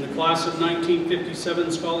in the class of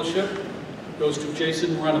 1957 scholarship goes to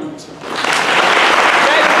Jason Reynolds.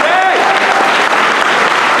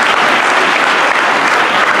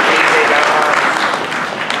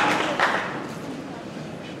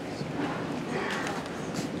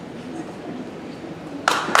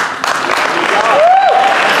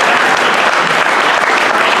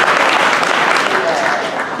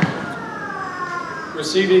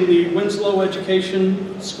 Receiving the Winslow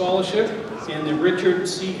Education Scholarship and the Richard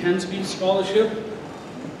C. Hensby Scholarship,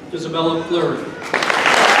 Isabella Fleury.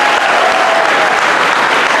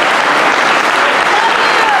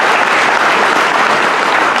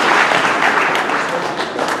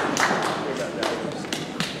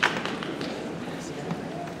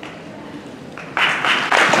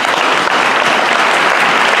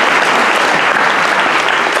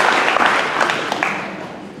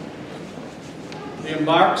 The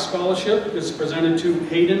Embark Scholarship is presented to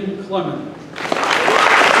Hayden Clement.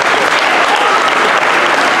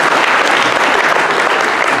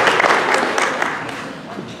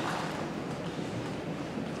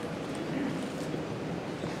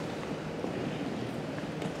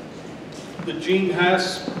 The Gene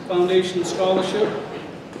Haas Foundation Scholarship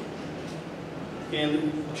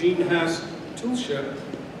and Gene Haas Toolship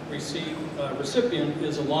recipient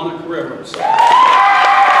is Alana Carreras.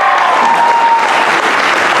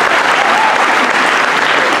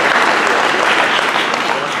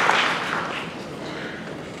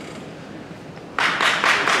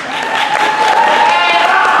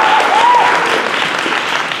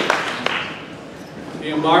 The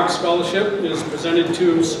Embark Scholarship is presented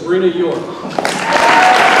to Sabrina York.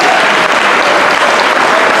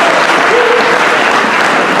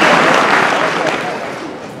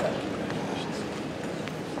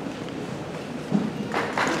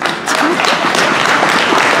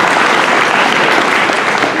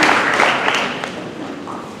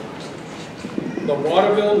 The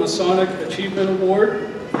Waterville Masonic Achievement Award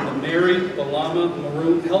and the Mary Balama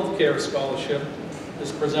Maroon Healthcare Scholarship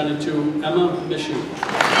is presented to Emma Mishu.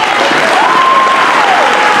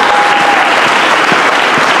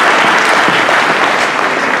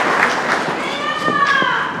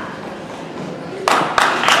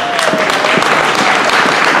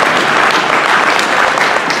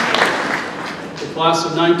 The Class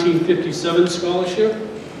of 1957 Scholarship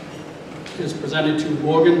is presented to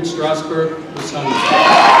Morgan Strasberg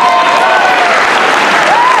Wisconsin.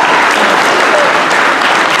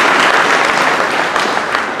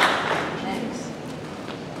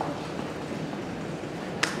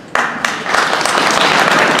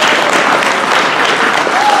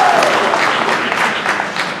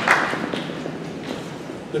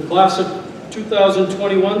 The Class of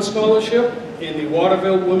 2021 Scholarship and the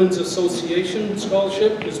Waterville Women's Association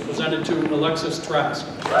Scholarship is presented to Alexis Trask.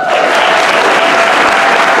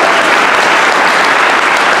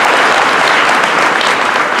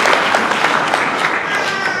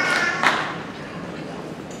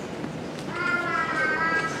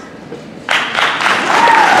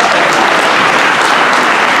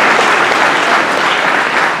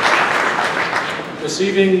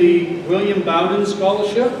 Receiving the William Bowden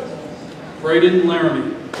Scholarship, Braden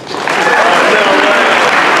Laramie.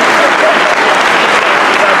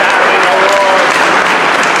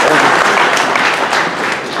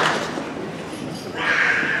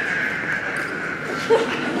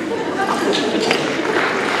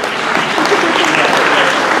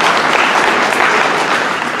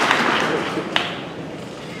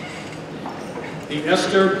 The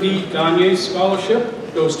Esther B. Gagne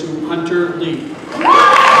Scholarship goes to Hunter Lee.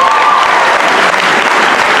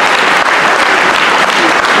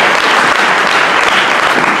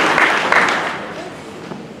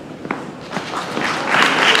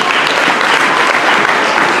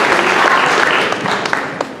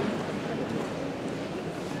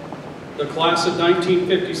 The Class of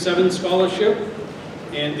 1957 Scholarship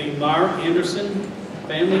and the Mar Anderson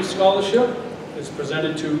Family Scholarship is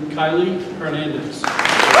presented to Kylie Hernandez.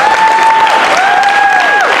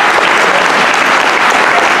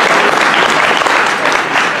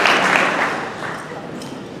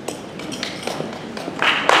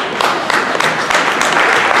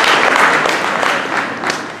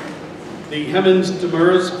 The Hemmons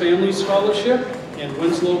Demers Family Scholarship and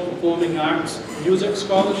Winslow Performing Arts Music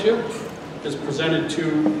Scholarship is presented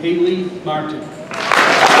to Haley Martin.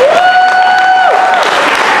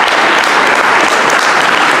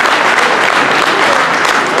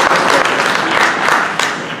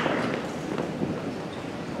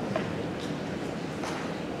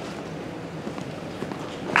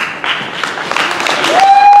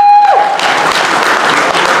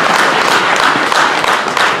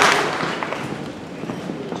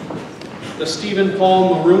 The Stephen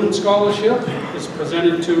Paul Maroon Scholarship is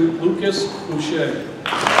presented to Lucas Boucher.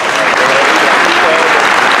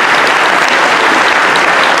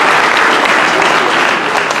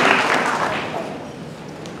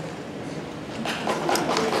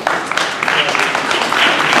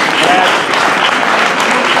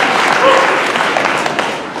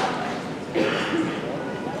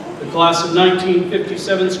 The Class of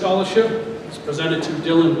 1957 Scholarship is presented to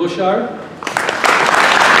Dylan Bushard.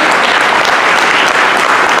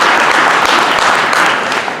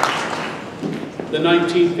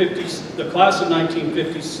 The Class of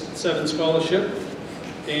 1957 Scholarship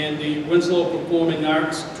and the Winslow Performing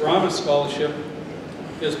Arts Drama Scholarship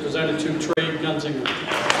is presented to Trey Gunzinger.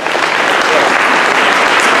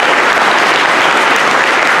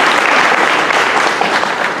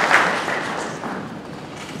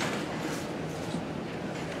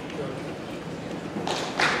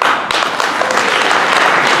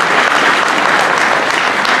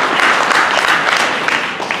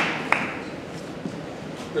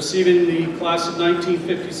 Receiving the Class of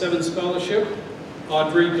 1957 Scholarship,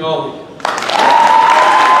 Audrey Dolly.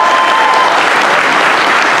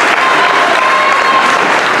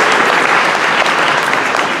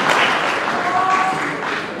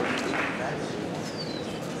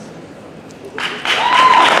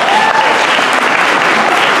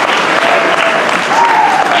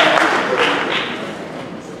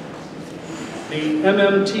 The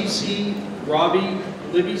MMTC Robbie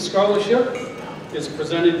Libby Scholarship is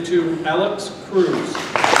presented to Alex Cruz.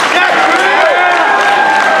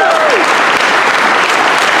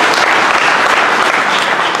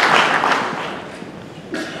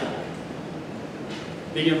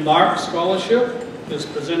 The Embark Scholarship is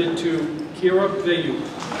presented to Kira Veyu.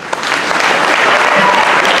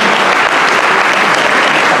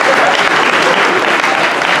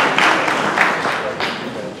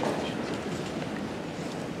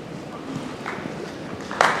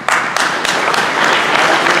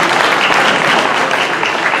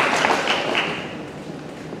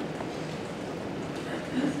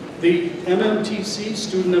 The MMTC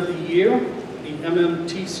Student of the Year, the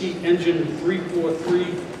MMTC Engine 343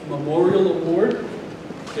 Memorial Award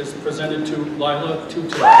is presented to Lila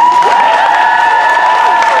Tutu.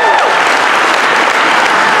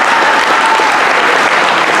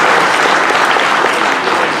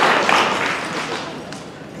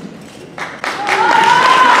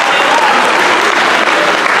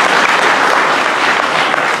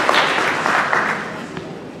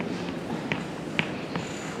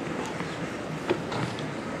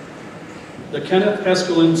 The Kenneth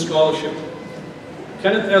Eskelin Scholarship.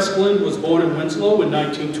 Kenneth Eskelin was born in Winslow in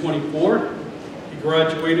 1924. He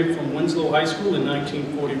graduated from Winslow High School in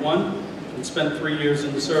 1941 and spent 3 years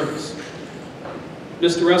in the service.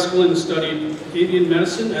 Mr. Eskelin studied avian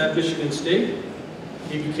medicine at Michigan State.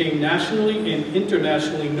 He became nationally and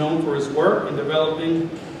internationally known for his work in developing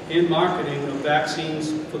and marketing of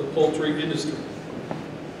vaccines for the poultry industry.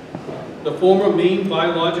 The former Maine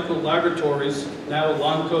Biological Laboratories, now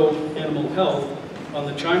Elanco Animal Health, on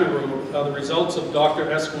the China Road are the results of Dr.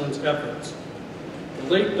 Eskelin's efforts. The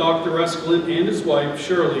late Dr. Eskelin and his wife,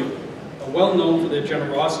 Shirley, are well known for their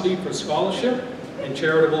generosity for scholarship and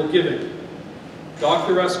charitable giving.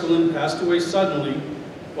 Dr. Eskelin passed away suddenly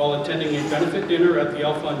while attending a benefit dinner at the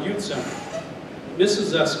Alphon Youth Center.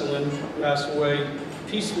 Mrs. Eskelin passed away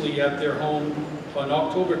peacefully at their home on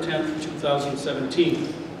October 10,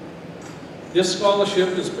 2017. This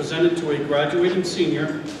scholarship is presented to a graduating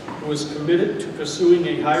senior who is committed to pursuing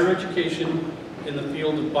a higher education in the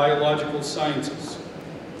field of biological sciences.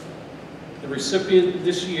 The recipient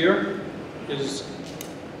this year is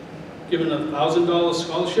given a $1,000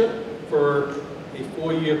 scholarship for a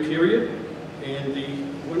 4-year period, and the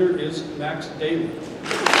winner is Max Daly.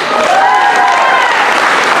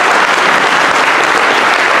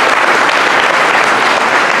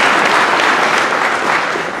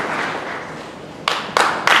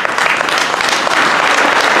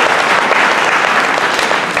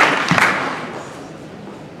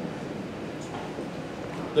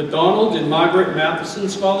 The Donald and Margaret Matheson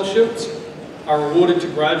Scholarships are awarded to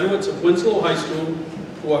graduates of Winslow High School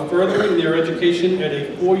who are furthering their education at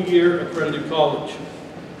a 4-year accredited college.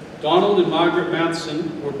 Donald and Margaret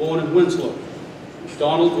Matheson were born in Winslow.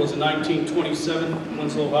 Donald was a 1927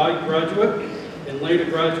 Winslow High graduate and later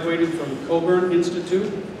graduated from Coburn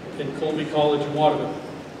Institute and Colby College in Waterville.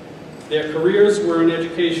 Their careers were in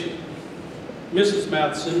education. Mrs.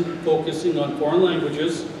 Matheson focusing on foreign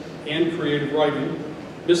languages and creative writing.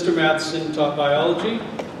 Mr. Matheson taught biology,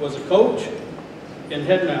 was a coach, and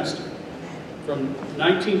headmaster. From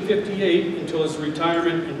 1958 until his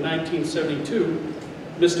retirement in 1972,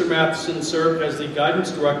 Mr. Matheson served as the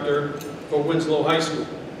guidance director for Winslow High School.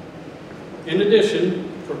 In addition,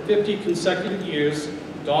 for 50 consecutive years,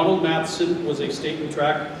 Donald Matheson was a state and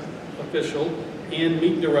track official and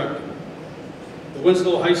meet director. The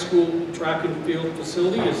Winslow High School track and field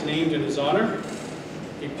facility is named in his honor.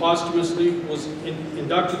 He posthumously was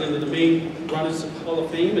inducted into the Maine Runners Hall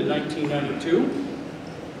of Fame in 1992.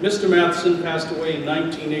 Mr. Matheson passed away in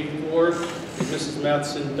 1984, and Mrs.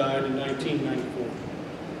 Matheson died in 1994.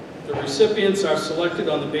 The recipients are selected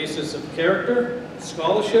on the basis of character,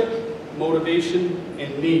 scholarship, motivation,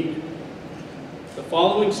 and need. The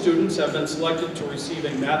following students have been selected to receive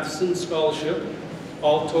a Matheson Scholarship,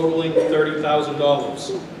 all totaling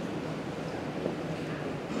 $30,000.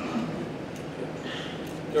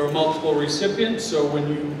 There are multiple recipients, so when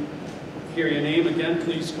you hear your name again,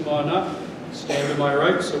 please come on up, stand to my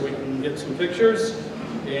right so we can get some pictures,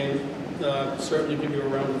 and certainly give you a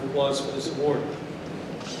round of applause for this award.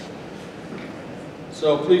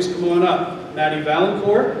 So please come on up. Maddie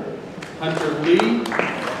Valancourt, Hunter Lee,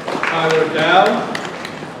 Tyler Dow,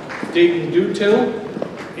 Dayton Dutil,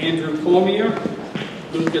 Andrew Cormier,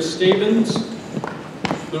 Lucas Stevens,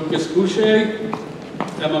 Lucas Boucher,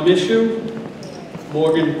 Emma Mishu,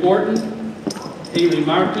 Morgan Fortin, Haley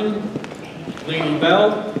Martin, Lainey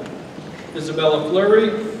Bell, Isabella Fleury,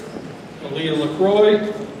 Aaliyah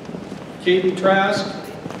LaCroix, Caden Trask,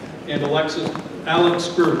 and Alex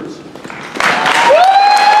Cruz.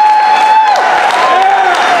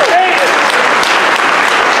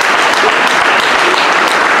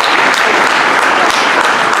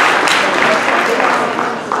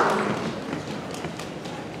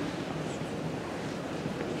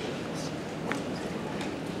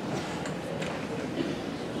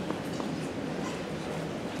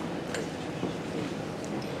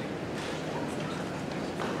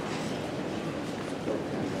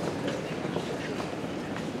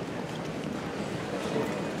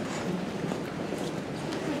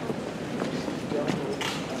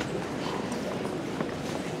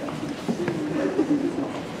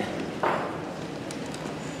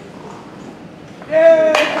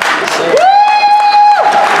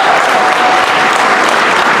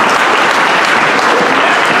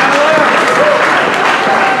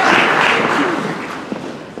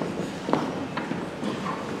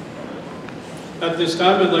 At this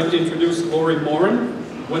time, I'd like to introduce Lori Morin,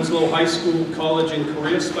 Winslow High School College and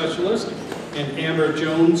Career Specialist, and Amber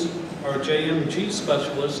Jones, our JMG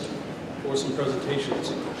Specialist, for some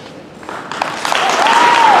presentations.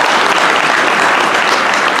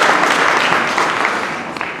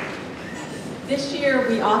 This year,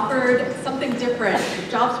 we offered something different.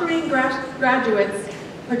 Jobs Training graduates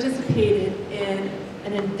participated in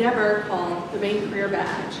an endeavor called the Maine Career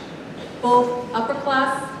Badge. Both upper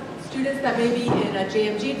class students that may be in a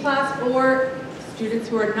JMG class or students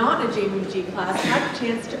who are not in a JMG class had a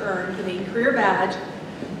chance to earn the Maine Career Badge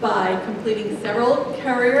by completing several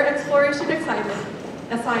career exploration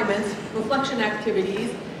assignments, reflection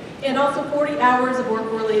activities, and also 40 hours of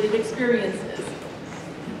work-related experiences.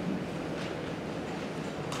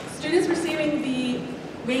 Students receiving the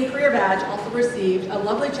Maine Career Badge also received a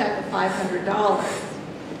lovely check of $500.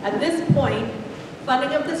 At this point,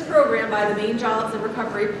 funding of this program by the Maine Jobs and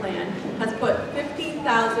Recovery Plan has put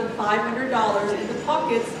 $15,500 in the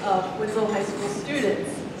pockets of Winslow High School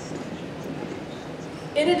students.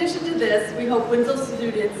 In addition to this, we hope Winslow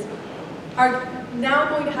students are now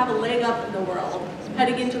going to have a leg up in the world,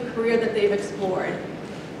 heading into a career that they've explored.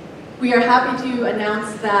 We are happy to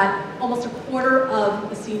announce that almost a quarter of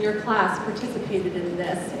the senior class participated in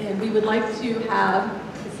this, and we would like to have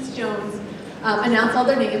Mrs. Jones announce all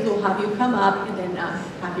their names. We'll have you come up and then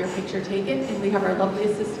have your picture taken, and we have our lovely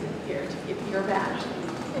assistant here to give you your badge.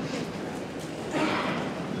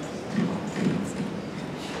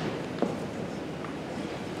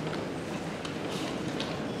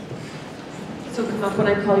 So come up when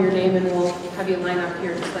I call your name, and we'll have you line up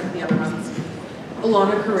here just like the other ones.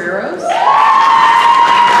 Alana Carreros,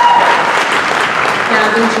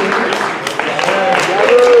 Gavin Chambers,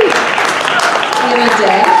 Anna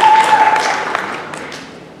Day,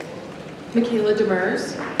 Michaela Demers,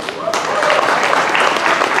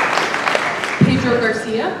 Pedro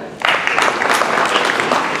Garcia,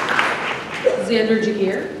 Xander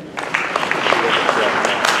Jagir,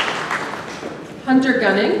 Hunter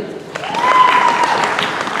Gunning,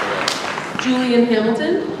 Julian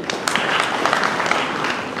Hamilton,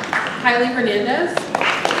 Kylie Hernandez,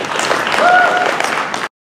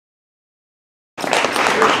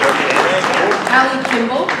 Allie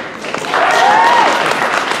Kimball,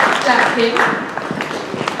 Jack King,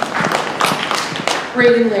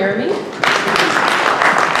 Braden Laramie,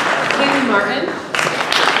 Haley Martin,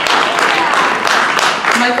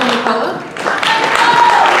 Michael McCullough,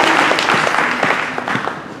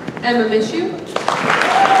 Emma Mishu,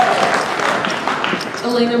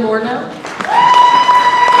 Elena Morno,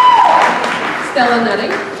 Stella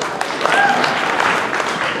Nutting,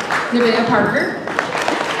 Nevaeh Parker,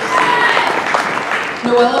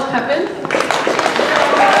 Noella Pepin,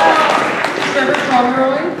 Trevor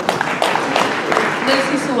Pomeroy,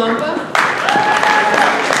 Lacey Salampa,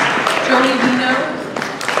 Joni Vino,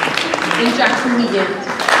 and Jackson Megan.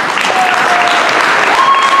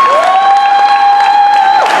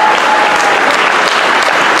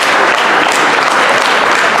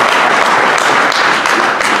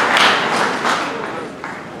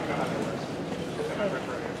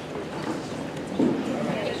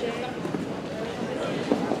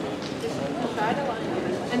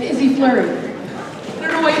 And Izzy Fleury. I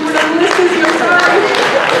don't know why you put on the list, Izzy, I'm sorry.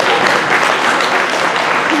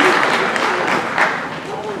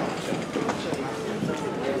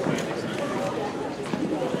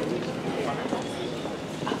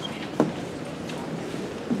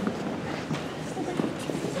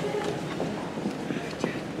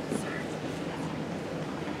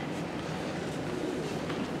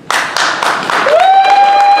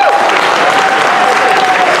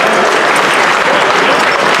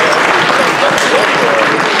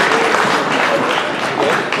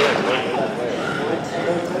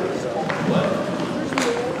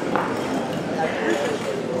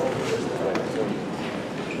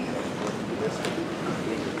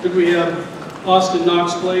 Could we have Austin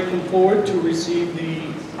Knox Blake come forward to receive the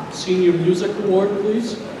Senior Music Award,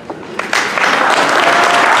 please?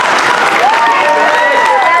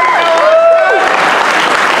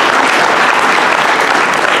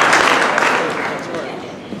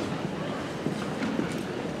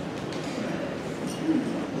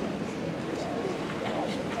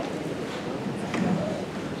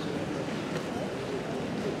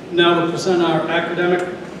 Now to present our academic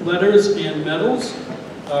letters and medals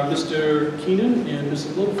are Mr. Keenan and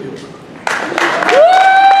Mrs. Littlefield.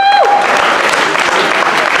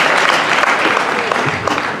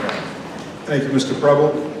 Thank you, Mr.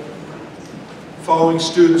 Preble. Following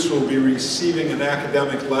students will be receiving an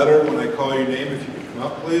academic letter. When I call your name, if you could come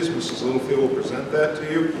up, please. Mrs. Littlefield will present that to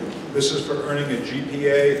you. This is for earning a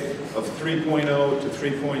GPA of 3.0 to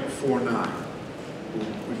 3.49.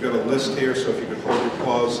 We've got a list here, so if you could hold your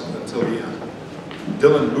applause until the end.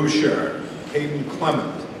 Dylan Bouchard, Hayden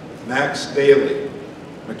Clement, Max Daly,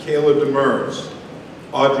 Michaela Demers,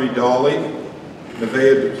 Audrey Dawley,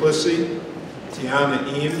 Nevaeh Duplessis,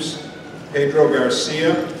 Tiana Eames, Pedro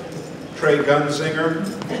Garcia, Trey Gunzinger,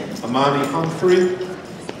 Amani Humphrey,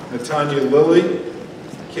 Natanya Lilly,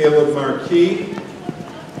 Caleb Marquis,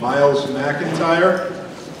 Miles McIntyre,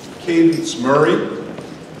 Cadence Murray,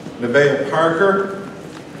 Nevaeh Parker,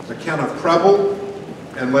 McKenna Preble,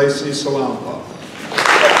 and Lacey Salampa.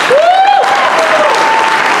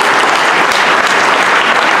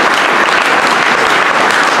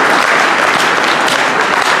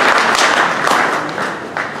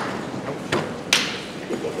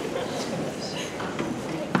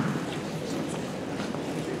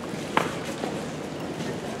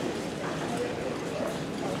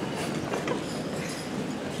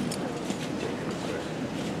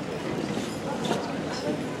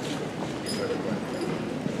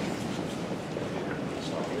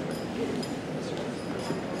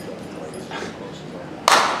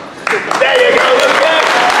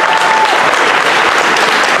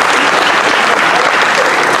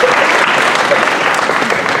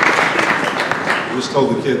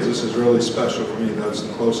 Told the kids this is really special for me. That's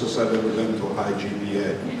the closest I've ever been to a high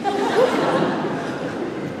GPA.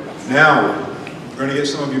 Now, we're going to get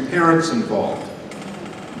some of your parents involved.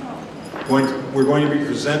 We're going to be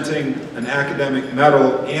presenting an academic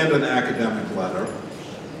medal and an academic letter.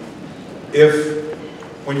 If,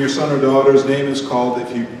 when your son or daughter's name is called,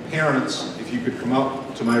 if you parents, if you could come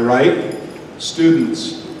up to my right,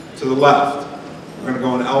 students to the left. We're going to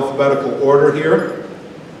go in alphabetical order here.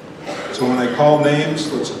 So when I call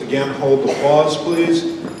names, let's again hold the pause, please.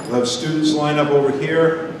 We'll have students line up over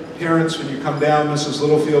here. Parents, when you come down, Mrs.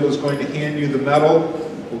 Littlefield is going to hand you the medal.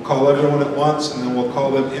 We'll call everyone at once, and then we'll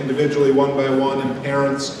call them individually one by one, and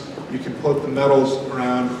parents, you can put the medals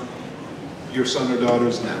around your son or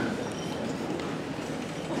daughter's neck.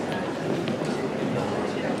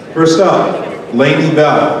 First up, Lainey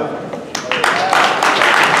Bell.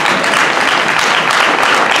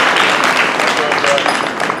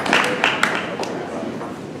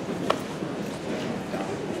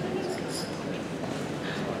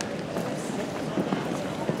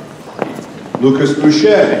 Lucas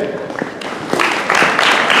Boucher.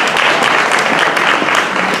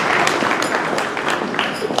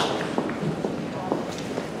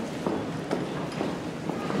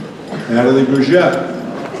 Natalie Bourget.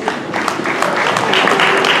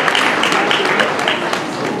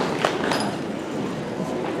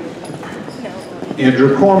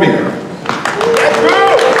 Andrew Cormier.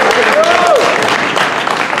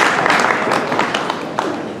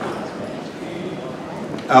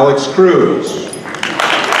 Alex Cruz.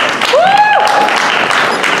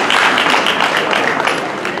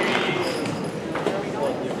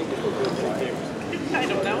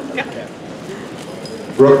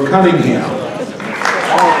 Brooke Cunningham.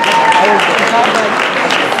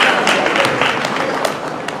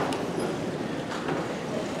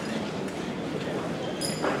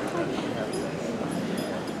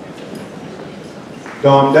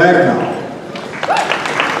 Dom Dagnall.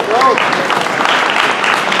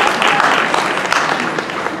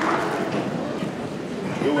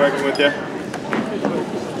 Who working with you?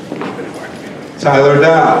 Tyler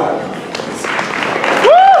Dow.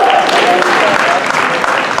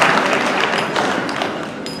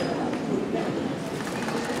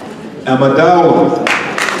 Emma Dowland.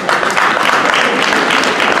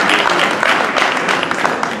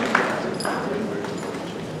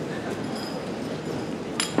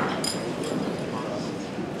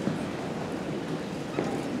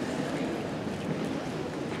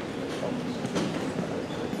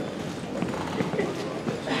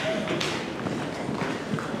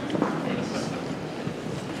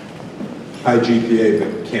 High GPA,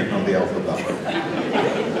 but can't know the alphabet.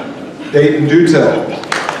 Dayton Dutel.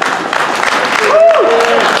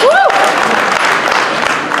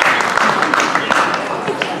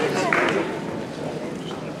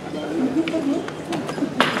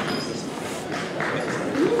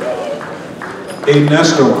 Aiden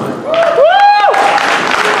Escalon.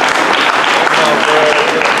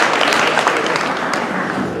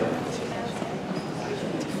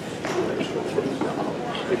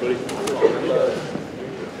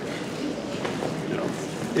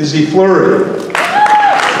 Izzy Fleury.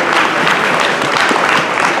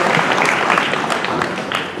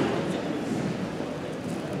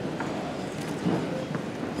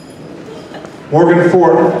 Morgan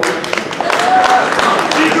Ford.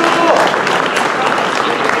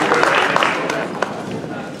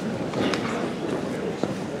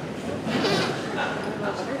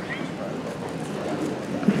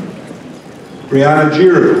 Brianna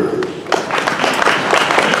Giroux.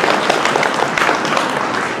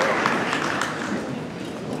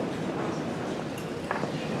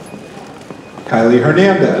 Kylie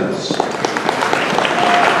Hernandez.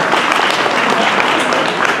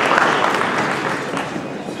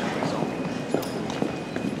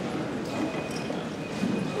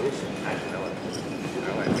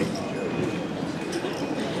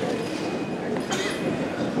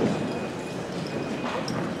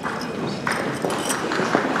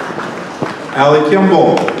 Allie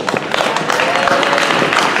Kimball.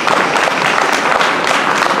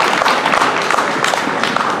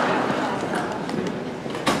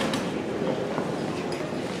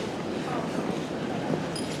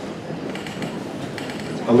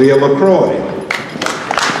 Aaliyah LaCroix.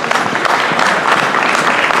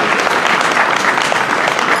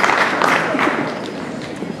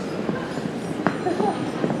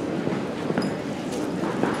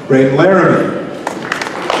 Braden Laramie.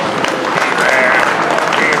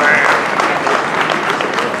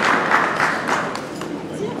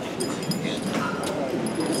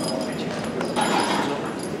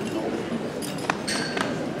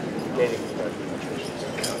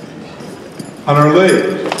 Hunter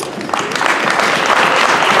Lee.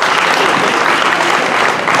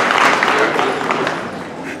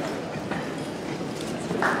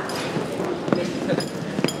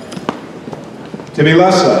 Timmy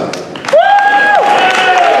Lessa.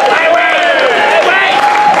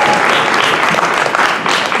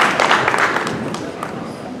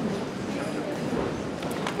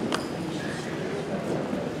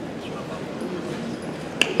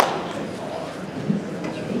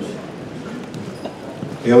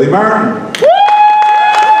 Haley Martin.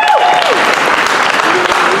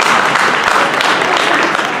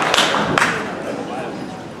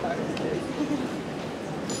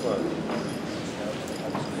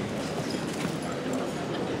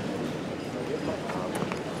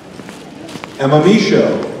 Emma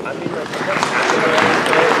Michaud.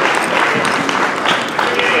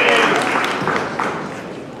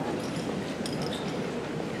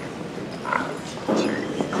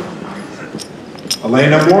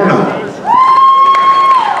 Elena Morno.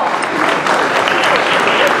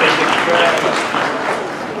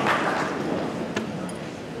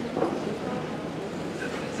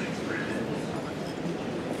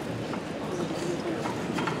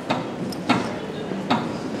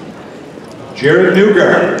 Jared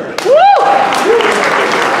Newgard.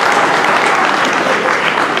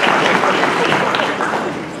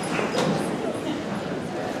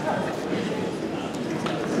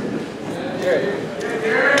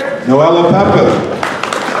 Noella Peppa.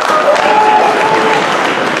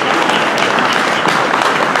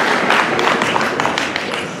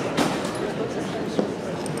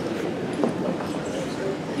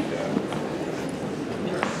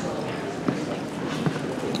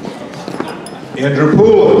 Andrew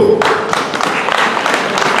Poole.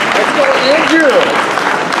 Let's go, Andrew.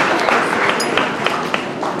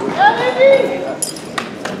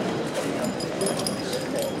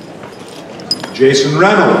 Jason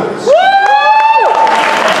Reynolds.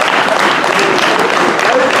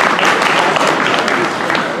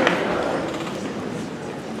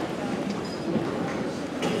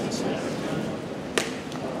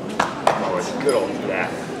 Oh, it's good old Jack.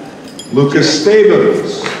 Lucas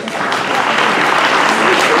Stevens.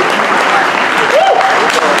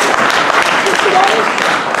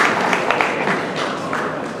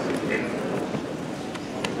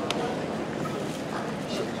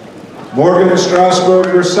 Morgan Strasburg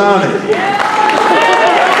Bersani.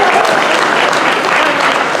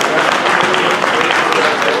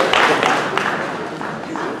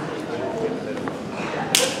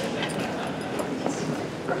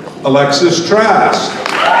 Alexis Trask.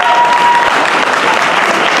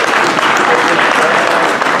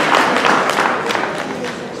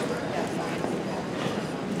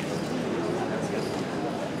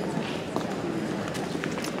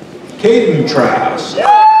 Caden Trask.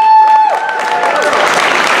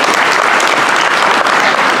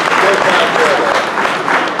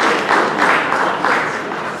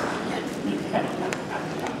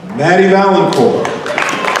 Maddie Valancourt.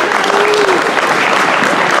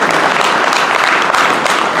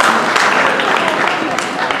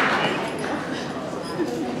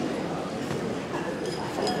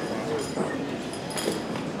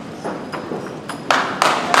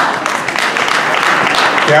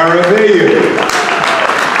 Cara Bayu.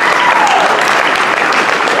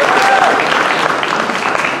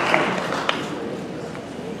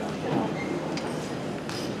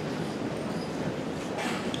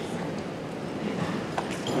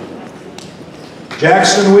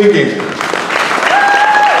 Jackson Wiegand.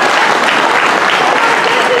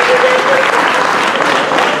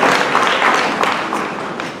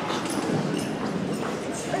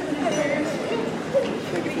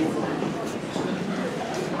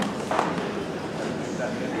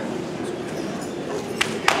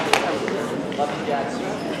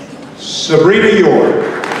 Sabrina York.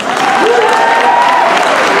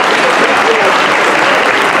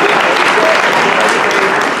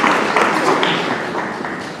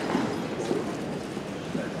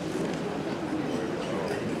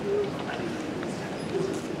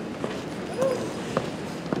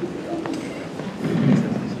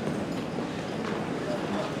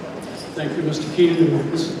 Thank you, Mr. Keenan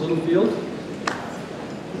and Mrs. Littlefield.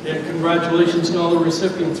 And congratulations to all the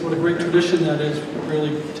recipients. What a great tradition that is,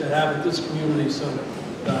 really, to have at this community. So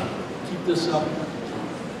keep this up.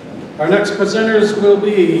 Our next presenters will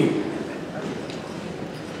be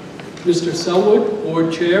Mr. Selwood,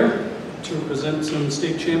 Board Chair, to present some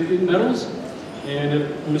state champion medals. And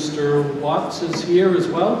if Mr. Watts is here as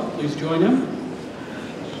well, please join him.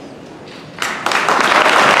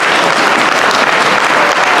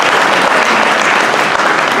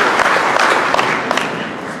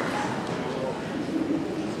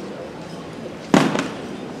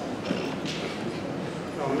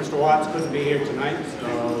 Mr. Watts couldn't be here tonight,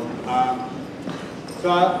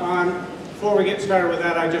 before we get started with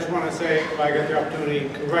that, I just want to say, if I get the opportunity,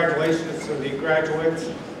 congratulations to the graduates.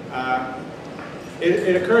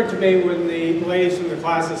 It occurred to me when the ladies from the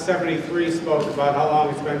class of 73 spoke about how long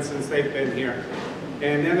it's been since they've been here.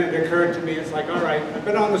 And then it occurred to me, it's like, all right, I've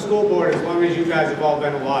been on the school board as long as you guys have all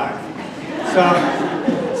been alive.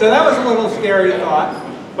 So that was a little scary thought.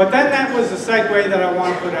 But then that was the segue that I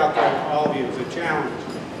want to put out there to all of you as a challenge.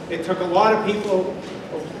 It took a lot of people,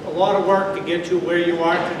 a lot of work to get you where you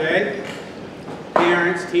are today.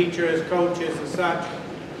 Parents, teachers, coaches, and such.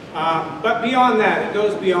 But beyond that, it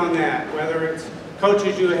goes beyond that. Whether it's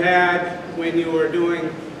coaches you had when you were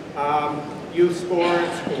doing youth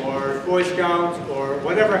sports or Boy Scouts or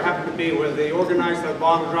whatever it happened to be, whether they organized a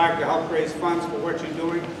long drive to help raise funds for what you're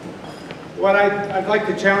doing. What I'd like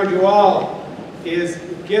to challenge you all is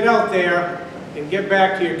get out there and get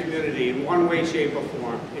back to your community in one way, shape, or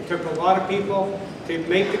form. It took a lot of people to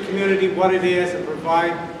make the community what it is and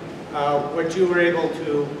provide what you were able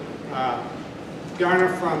to garner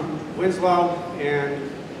from Winslow, and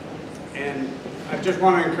I just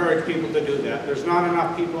want to encourage people to do that. There's not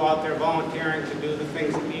enough people out there volunteering to do the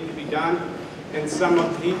things that need to be done, and some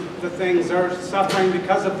of the things are suffering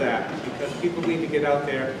because of that, because people need to get out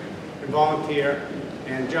there and volunteer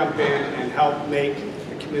and jump in and help make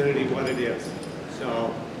the community what it is.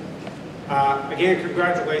 So, again,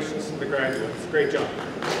 congratulations to the graduates. Great job.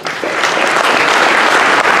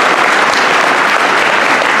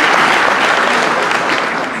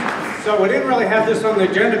 So we didn't really have this on the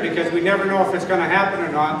agenda because we never know if it's going to happen or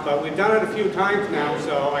not, but we've done it a few times now,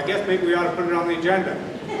 so I guess maybe we ought to put it on the agenda.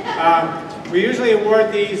 We usually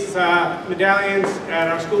award these medallions at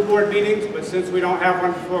our school board meetings, but since we don't have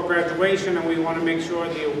one before graduation and we want to make sure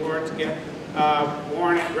the awards get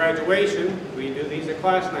worn at graduation, we do these at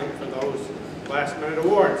class night for those last minute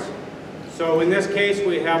awards. So in this case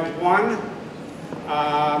we have one.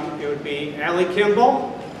 It would be Allie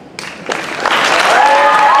Kimball.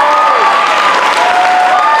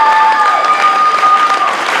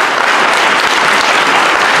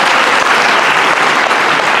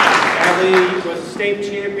 Was a state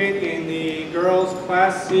champion in the girls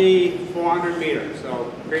Class C 400 meters.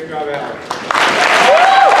 So great job, Allie.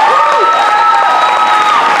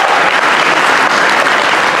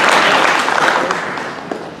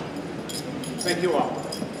 Thank you all.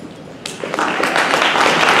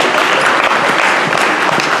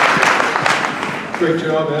 Great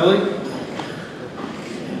job, Allie.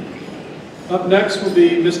 Up next will be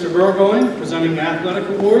Mr. Burgoyne presenting athletic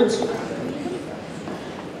awards.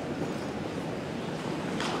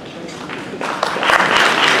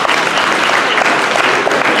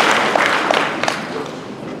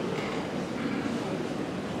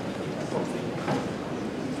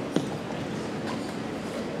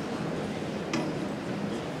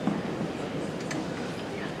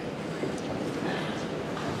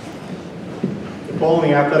 The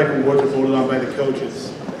following athletic awards are voted on by the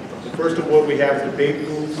coaches. The first award we have is the Babe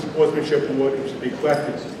Ruth Sportsmanship Award, which is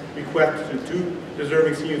bequested to two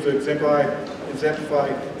deserving seniors that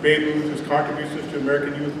exemplify Babe Ruth, whose contributions to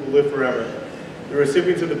American youth will live forever. The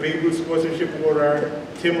recipients of the Babe Ruth Sportsmanship Award are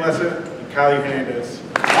Tim Lesser and Kylie Hernandez.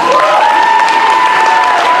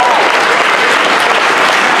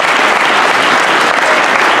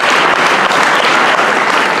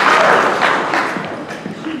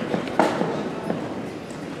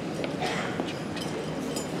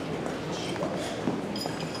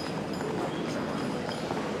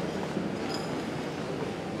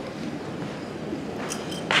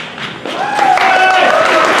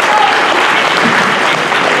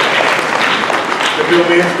 Bill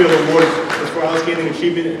Mansfield Award is for outstanding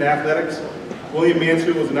achievement in athletics. William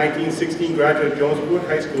Mansfield was a 1916 graduate of Jonesboro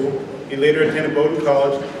High School. He later attended Bowdoin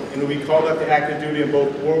College and will be called up to active duty in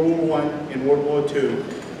both World War I and World War II.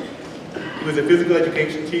 He was a physical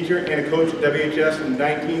education teacher and a coach at WHS from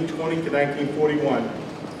 1920 to 1941.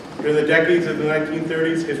 During the decades of the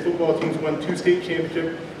 1930s, his football teams won 2 state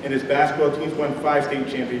championships and his basketball teams won 5 state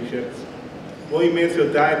championships. William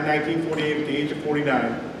Mansfield died in 1948 at the age of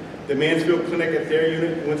 49. The Mansfield Clinic at their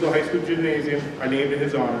unit in Winslow High School Gymnasium are named in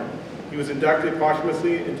his honor. He was inducted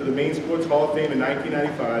posthumously into the Maine Sports Hall of Fame in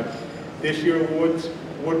 1995. This year's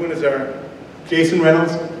award winners are Jason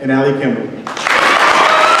Reynolds and Allie Kimball.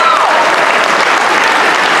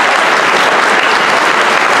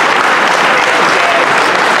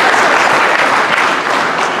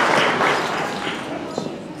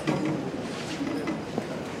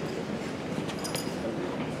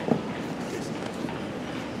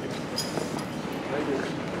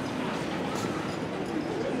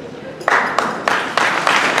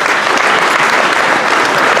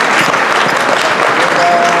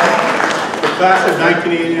 The class of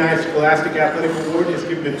 1989 Scholastic Athletic Award is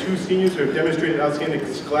given to 2 seniors who have demonstrated outstanding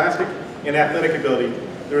scholastic and athletic ability.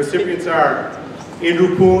 The recipients are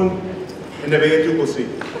Andrew Poon and Nevaeh Duplessis.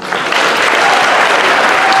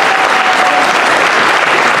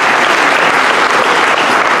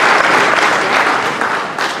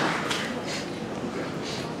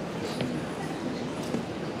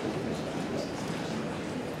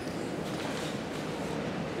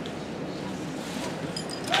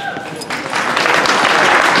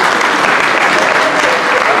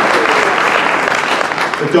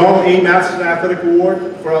 The Donald A. Masterson Athletic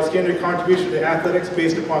Award for outstanding contribution to athletics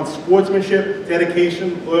based upon sportsmanship,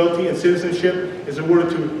 dedication, loyalty, and citizenship is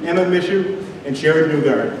awarded to Emma Mishu and Jared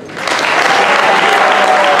Newgard.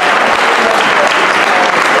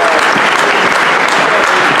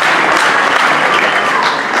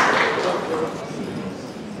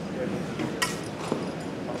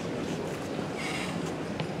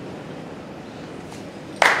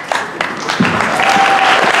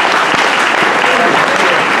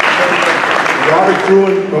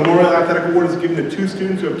 Memorial Athletic Award is given to 2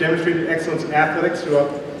 students who have demonstrated excellence in athletics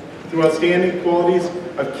through outstanding qualities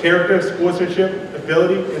of character, sportsmanship,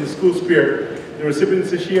 ability, and the school spirit. The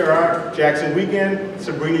recipients this year are Jackson Weekend and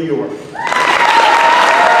Sabrina York.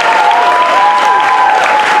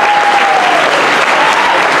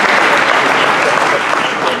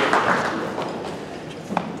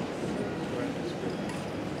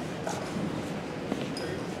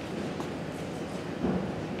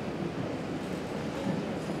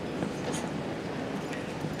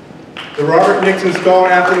 The Robert Nixon Scholar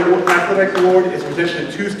Athletic Award is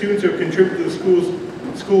presented to 2 students who have contributed to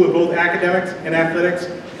the school in both academics and athletics,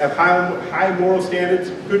 have high moral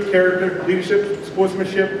standards, good character, leadership,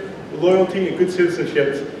 sportsmanship, loyalty, and good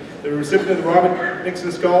citizenship. The recipients of the Robert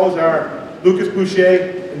Nixon Scholars are Lucas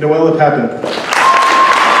Boucher and Noella Papin.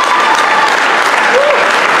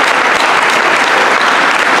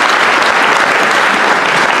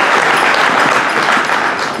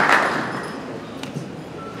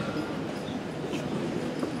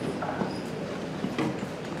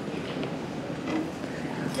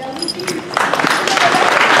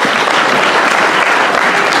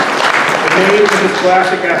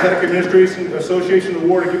 Scholastic Athletic Administration Association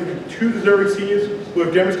Award are given to 2 deserving seniors who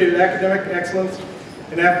have demonstrated academic excellence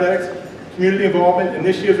in athletics, community involvement, and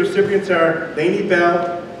this year's recipients are Lainey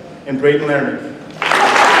Bell and Braden Laramie.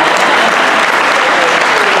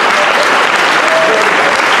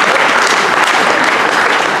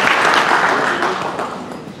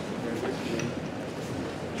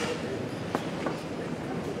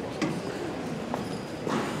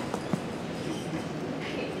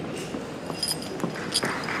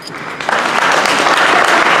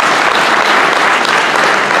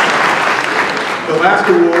 The last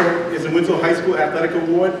award is the Winslow High School Athletic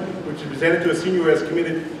Award, which is presented to a senior who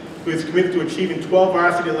is committed to achieving 12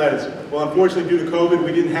 varsity letters. Well, unfortunately, due to COVID,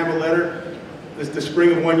 we didn't have a letter the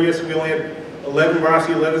spring of 1 year, so we only had 11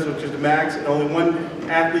 varsity letters, which is the max, and only 1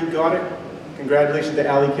 athlete got it. Congratulations to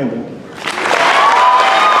Allie Kimball.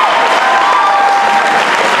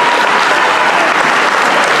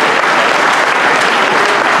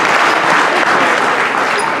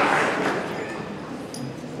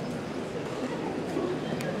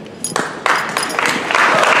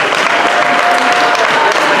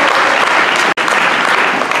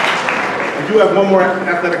 We do have one more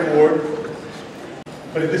athletic award,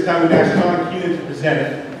 but at this time we ask Sean Keenan to present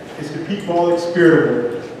it. It's the Pete Bollick Spirit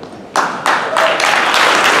Award.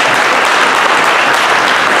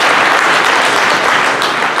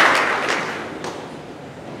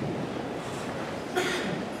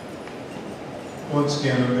 Once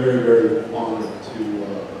again, I'm very, very honored to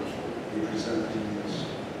be presenting this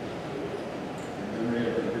in memory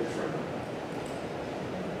of a good friend.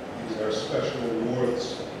 These are special awards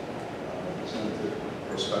presented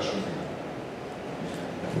for a special man.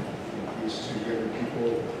 These 2 young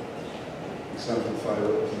people exemplify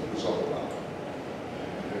what Pete was all about.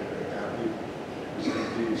 I'm very, very happy to present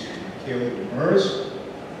these to Caleb Demers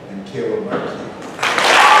and Caleb Markey.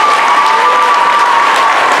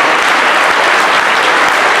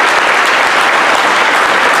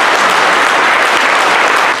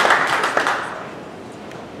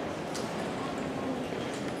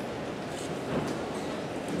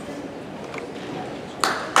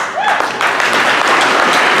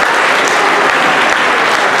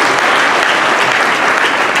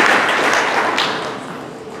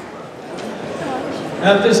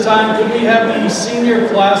 At this time, could we have the senior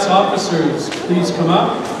class officers please come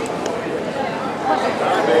up?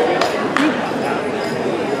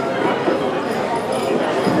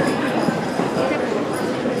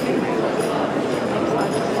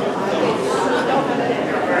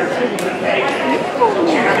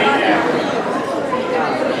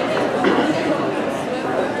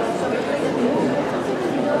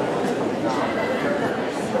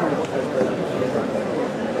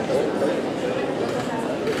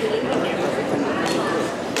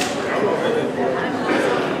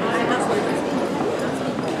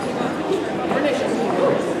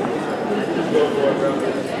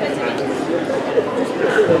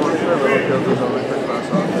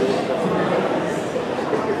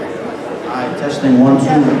 Testing 1, 2.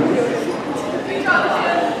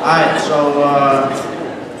 Hi, so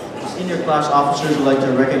senior class officers would like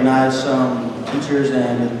to recognize some teachers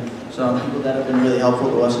and some people that have been really helpful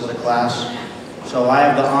to us as a class. So I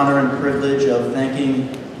have the honor and privilege of thanking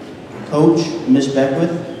Coach Miss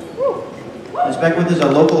Beckwith. Miss Beckwith is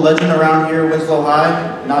a local legend around here at Winslow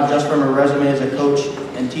High, not just from her resume as a coach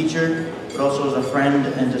and teacher, but also as a friend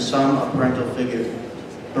and to some a parental figure.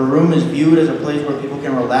 Her room is viewed as a place where people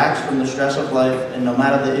can relax from the stress of life, and no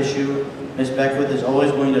matter the issue, Miss Beckwith is always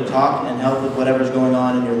willing to talk and help with whatever's going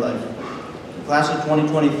on in your life. The class of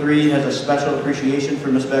 2023 has a special appreciation for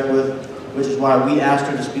Miss Beckwith, which is why we asked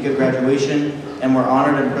her to speak at graduation, and we're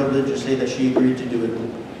honored and privileged to say that she agreed to do it.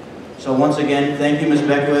 So once again, thank you, Miss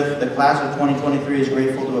Beckwith. The class of 2023 is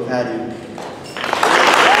grateful to have had you.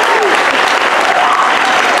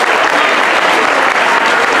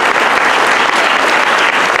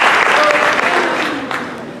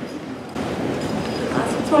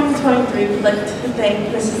 Class of 2023 would like to thank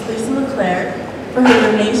Mrs. Lisa LeClaire for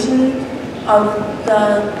her donation of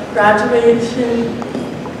the graduation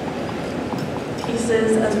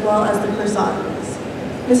pieces as well as the corsages.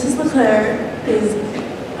 Mrs. LeClaire is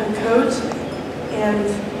a coach and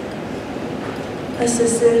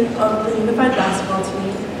assistant of the Unified Basketball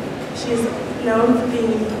team. She's known for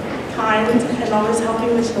being kind and always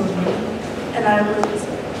helping the children. And I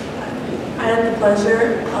had the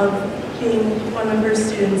pleasure of being one of her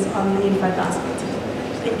students on the Unified Basketball team.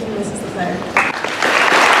 Thank you, Mrs. LeClaire.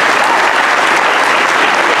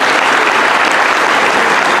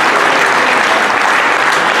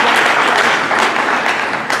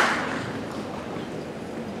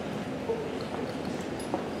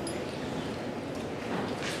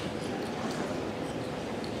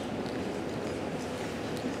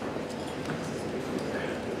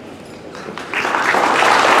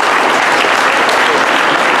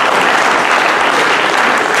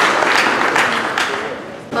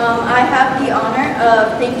 I have the honor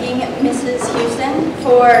of thanking Mrs. Houston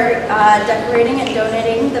for decorating and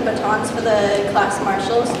donating the batons for the class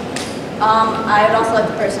marshals. I would also like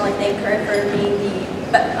to personally thank her for being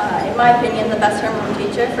in my opinion, the best homeroom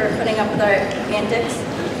teacher for putting up with our antics.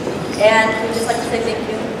 And we'd just like to say thank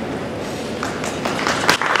you.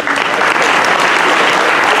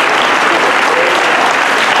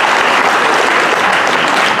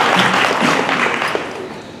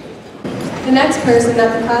 The next person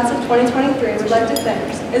that the class of 2023 would like to thank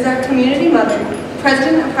is our community mother,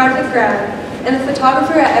 president of Project Grad, and the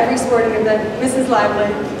photographer at every sporting event, Mrs.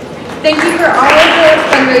 Lively. Thank you for all of the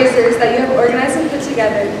fundraisers that you have organized and put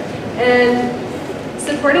together, and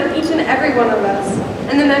supporting each and every one of us,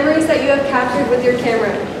 and the memories that you have captured with your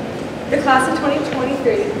camera. The class of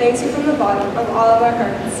 2023 thanks you from the bottom of all of our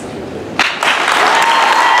hearts.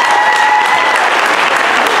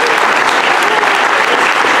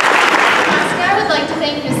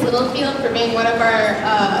 For being one of our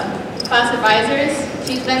class advisors.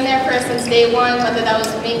 She's been there for us since day one, whether that was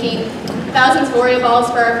making thousands of Oreo balls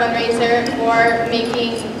for our fundraiser or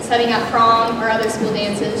setting up prom or other school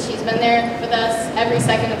dances. She's been there with us every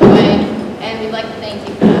second of the way, and we'd like to thank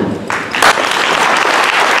you for that.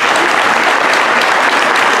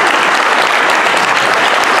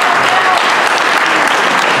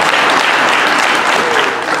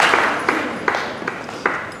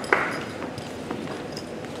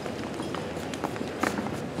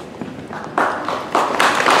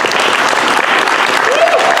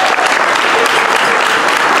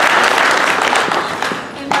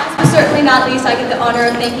 Not least, I get the honor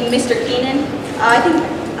of thanking Mr. Keenan. I think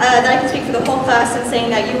that I can speak for the whole class in saying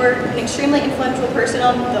that you were an extremely influential person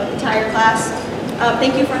on the entire class.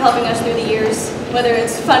 Thank you for helping us through the years, whether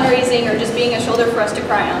it's fundraising or just being a shoulder for us to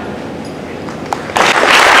cry on.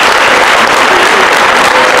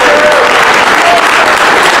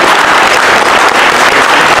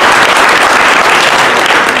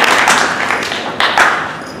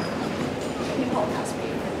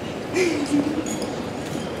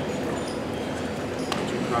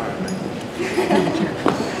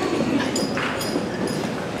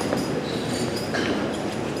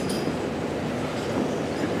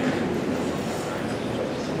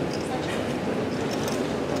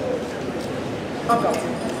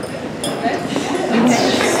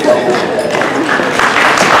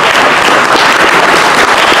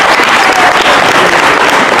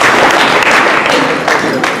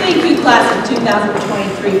 Thank you, class of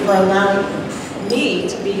 2023, for allowing me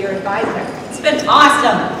to be your advisor. It's been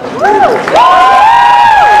awesome. I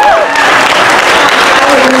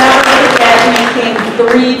will never forget making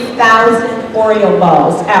 3,000 Oreo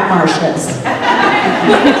balls at Marcia's.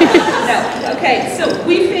 Okay, so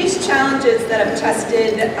we face challenges that have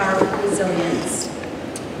tested our resilience.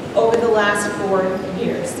 over the last 4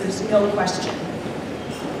 years. There's no question.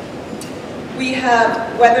 We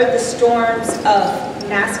have weathered the storms of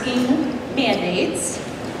masking mandates,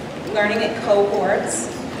 learning at cohorts,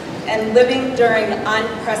 and living during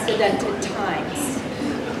unprecedented times.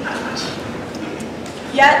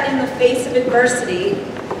 Yet, in the face of adversity,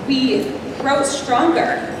 we grow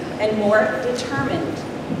stronger and more determined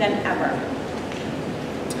than ever.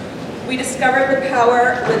 We discover the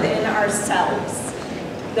power within ourselves,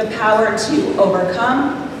 the power to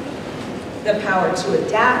overcome, the power to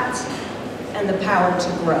adapt, and the power to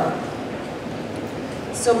grow.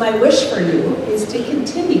 So my wish for you is to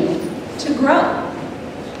continue to grow.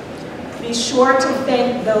 Be sure to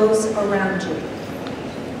thank those around you.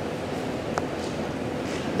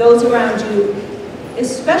 Those around you,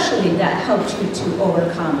 especially that helped you to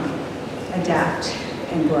overcome, adapt,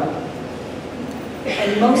 and grow.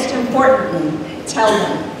 And most importantly, tell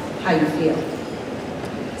them how you feel.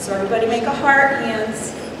 So everybody make a heart,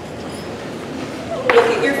 hands. Look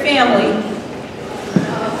at your family.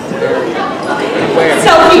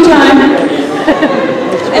 Selfie time.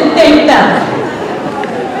 And thank them.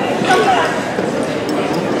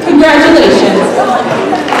 Congratulations.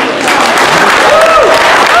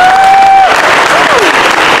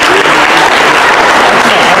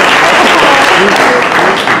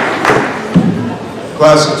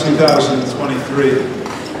 Class of 2023,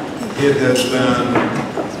 it has been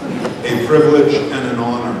a privilege and an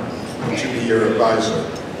honor to be your advisor.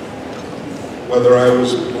 Whether I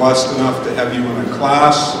was blessed enough to have you in a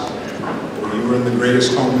class, or you were in the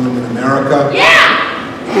greatest homeroom in America. Yeah!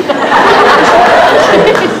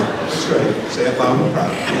 That's right, say it loud and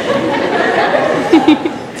proud.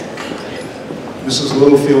 Mrs.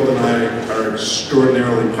 Littlefield and I are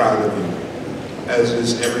extraordinarily proud of you, as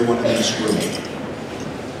is everyone in this room.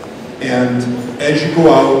 And as you go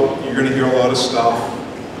out, you're going to hear a lot of stuff,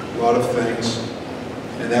 a lot of things,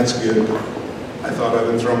 and that's good. I thought I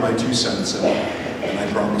would throw my 2 cents in, and I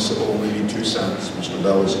promise it will only be 2 cents. Mr.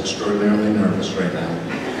 Bell is extraordinarily nervous right now.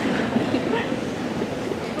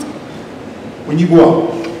 When you go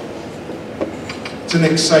out, it's an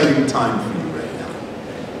exciting time for you right now.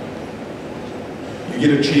 You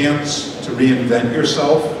get a chance to reinvent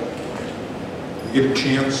yourself. You get a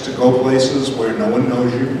chance to go places where no one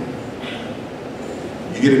knows you.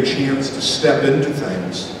 You get a chance to step into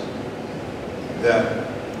things that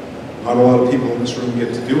not a lot of people in this room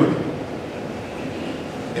get to do anymore.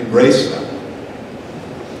 Embrace them.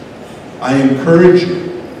 I encourage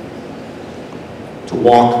you to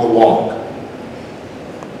walk the walk.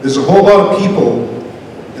 There's a whole lot of people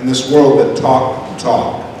in this world that talk the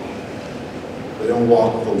talk. They don't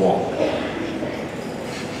walk the walk.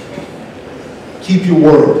 Keep your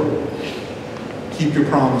word. Keep your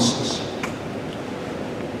promises.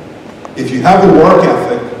 If you have a work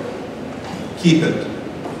ethic, keep it.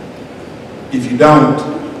 If you don't,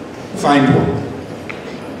 find one.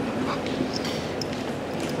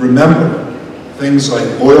 Remember, things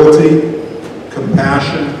like loyalty,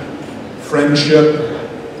 compassion, friendship,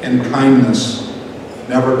 and kindness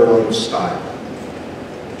never go out of style.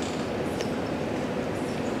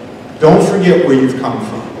 Don't forget where you've come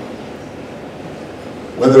from.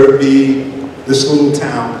 Whether it be this little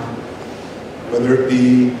town, whether it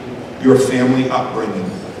be your family upbringing,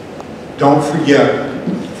 don't forget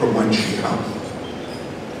from whence you come.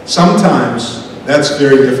 Sometimes that's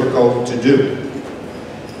very difficult to do,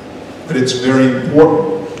 but it's very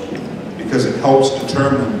important because it helps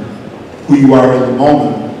determine who you are in the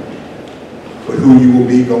moment, but who you will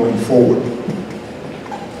be going forward.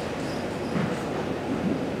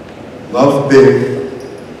 Love big,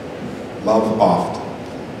 love often.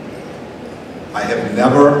 I have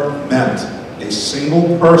never met a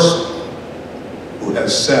single person who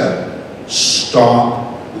has said,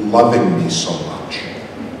 "Stop loving me so much."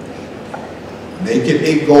 Make it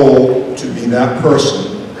a goal to be that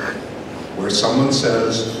person where someone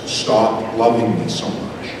says, "Stop loving me so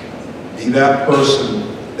much." Be that person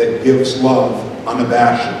that gives love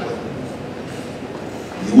unabashedly.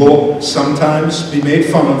 You will sometimes be made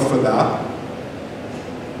fun of for that,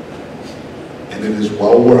 and it is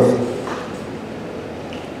well worth it.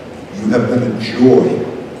 You have been a joy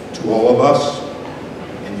to all of us,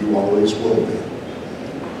 and you always will be.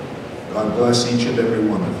 God bless each and every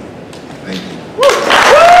one of you. Thank you.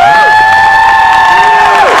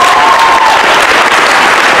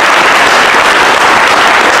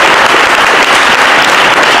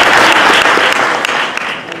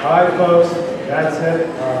 All right, folks, that's it.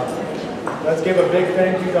 Let's give a big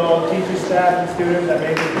thank you to all teachers, staff, and students that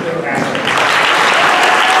made this thing happen.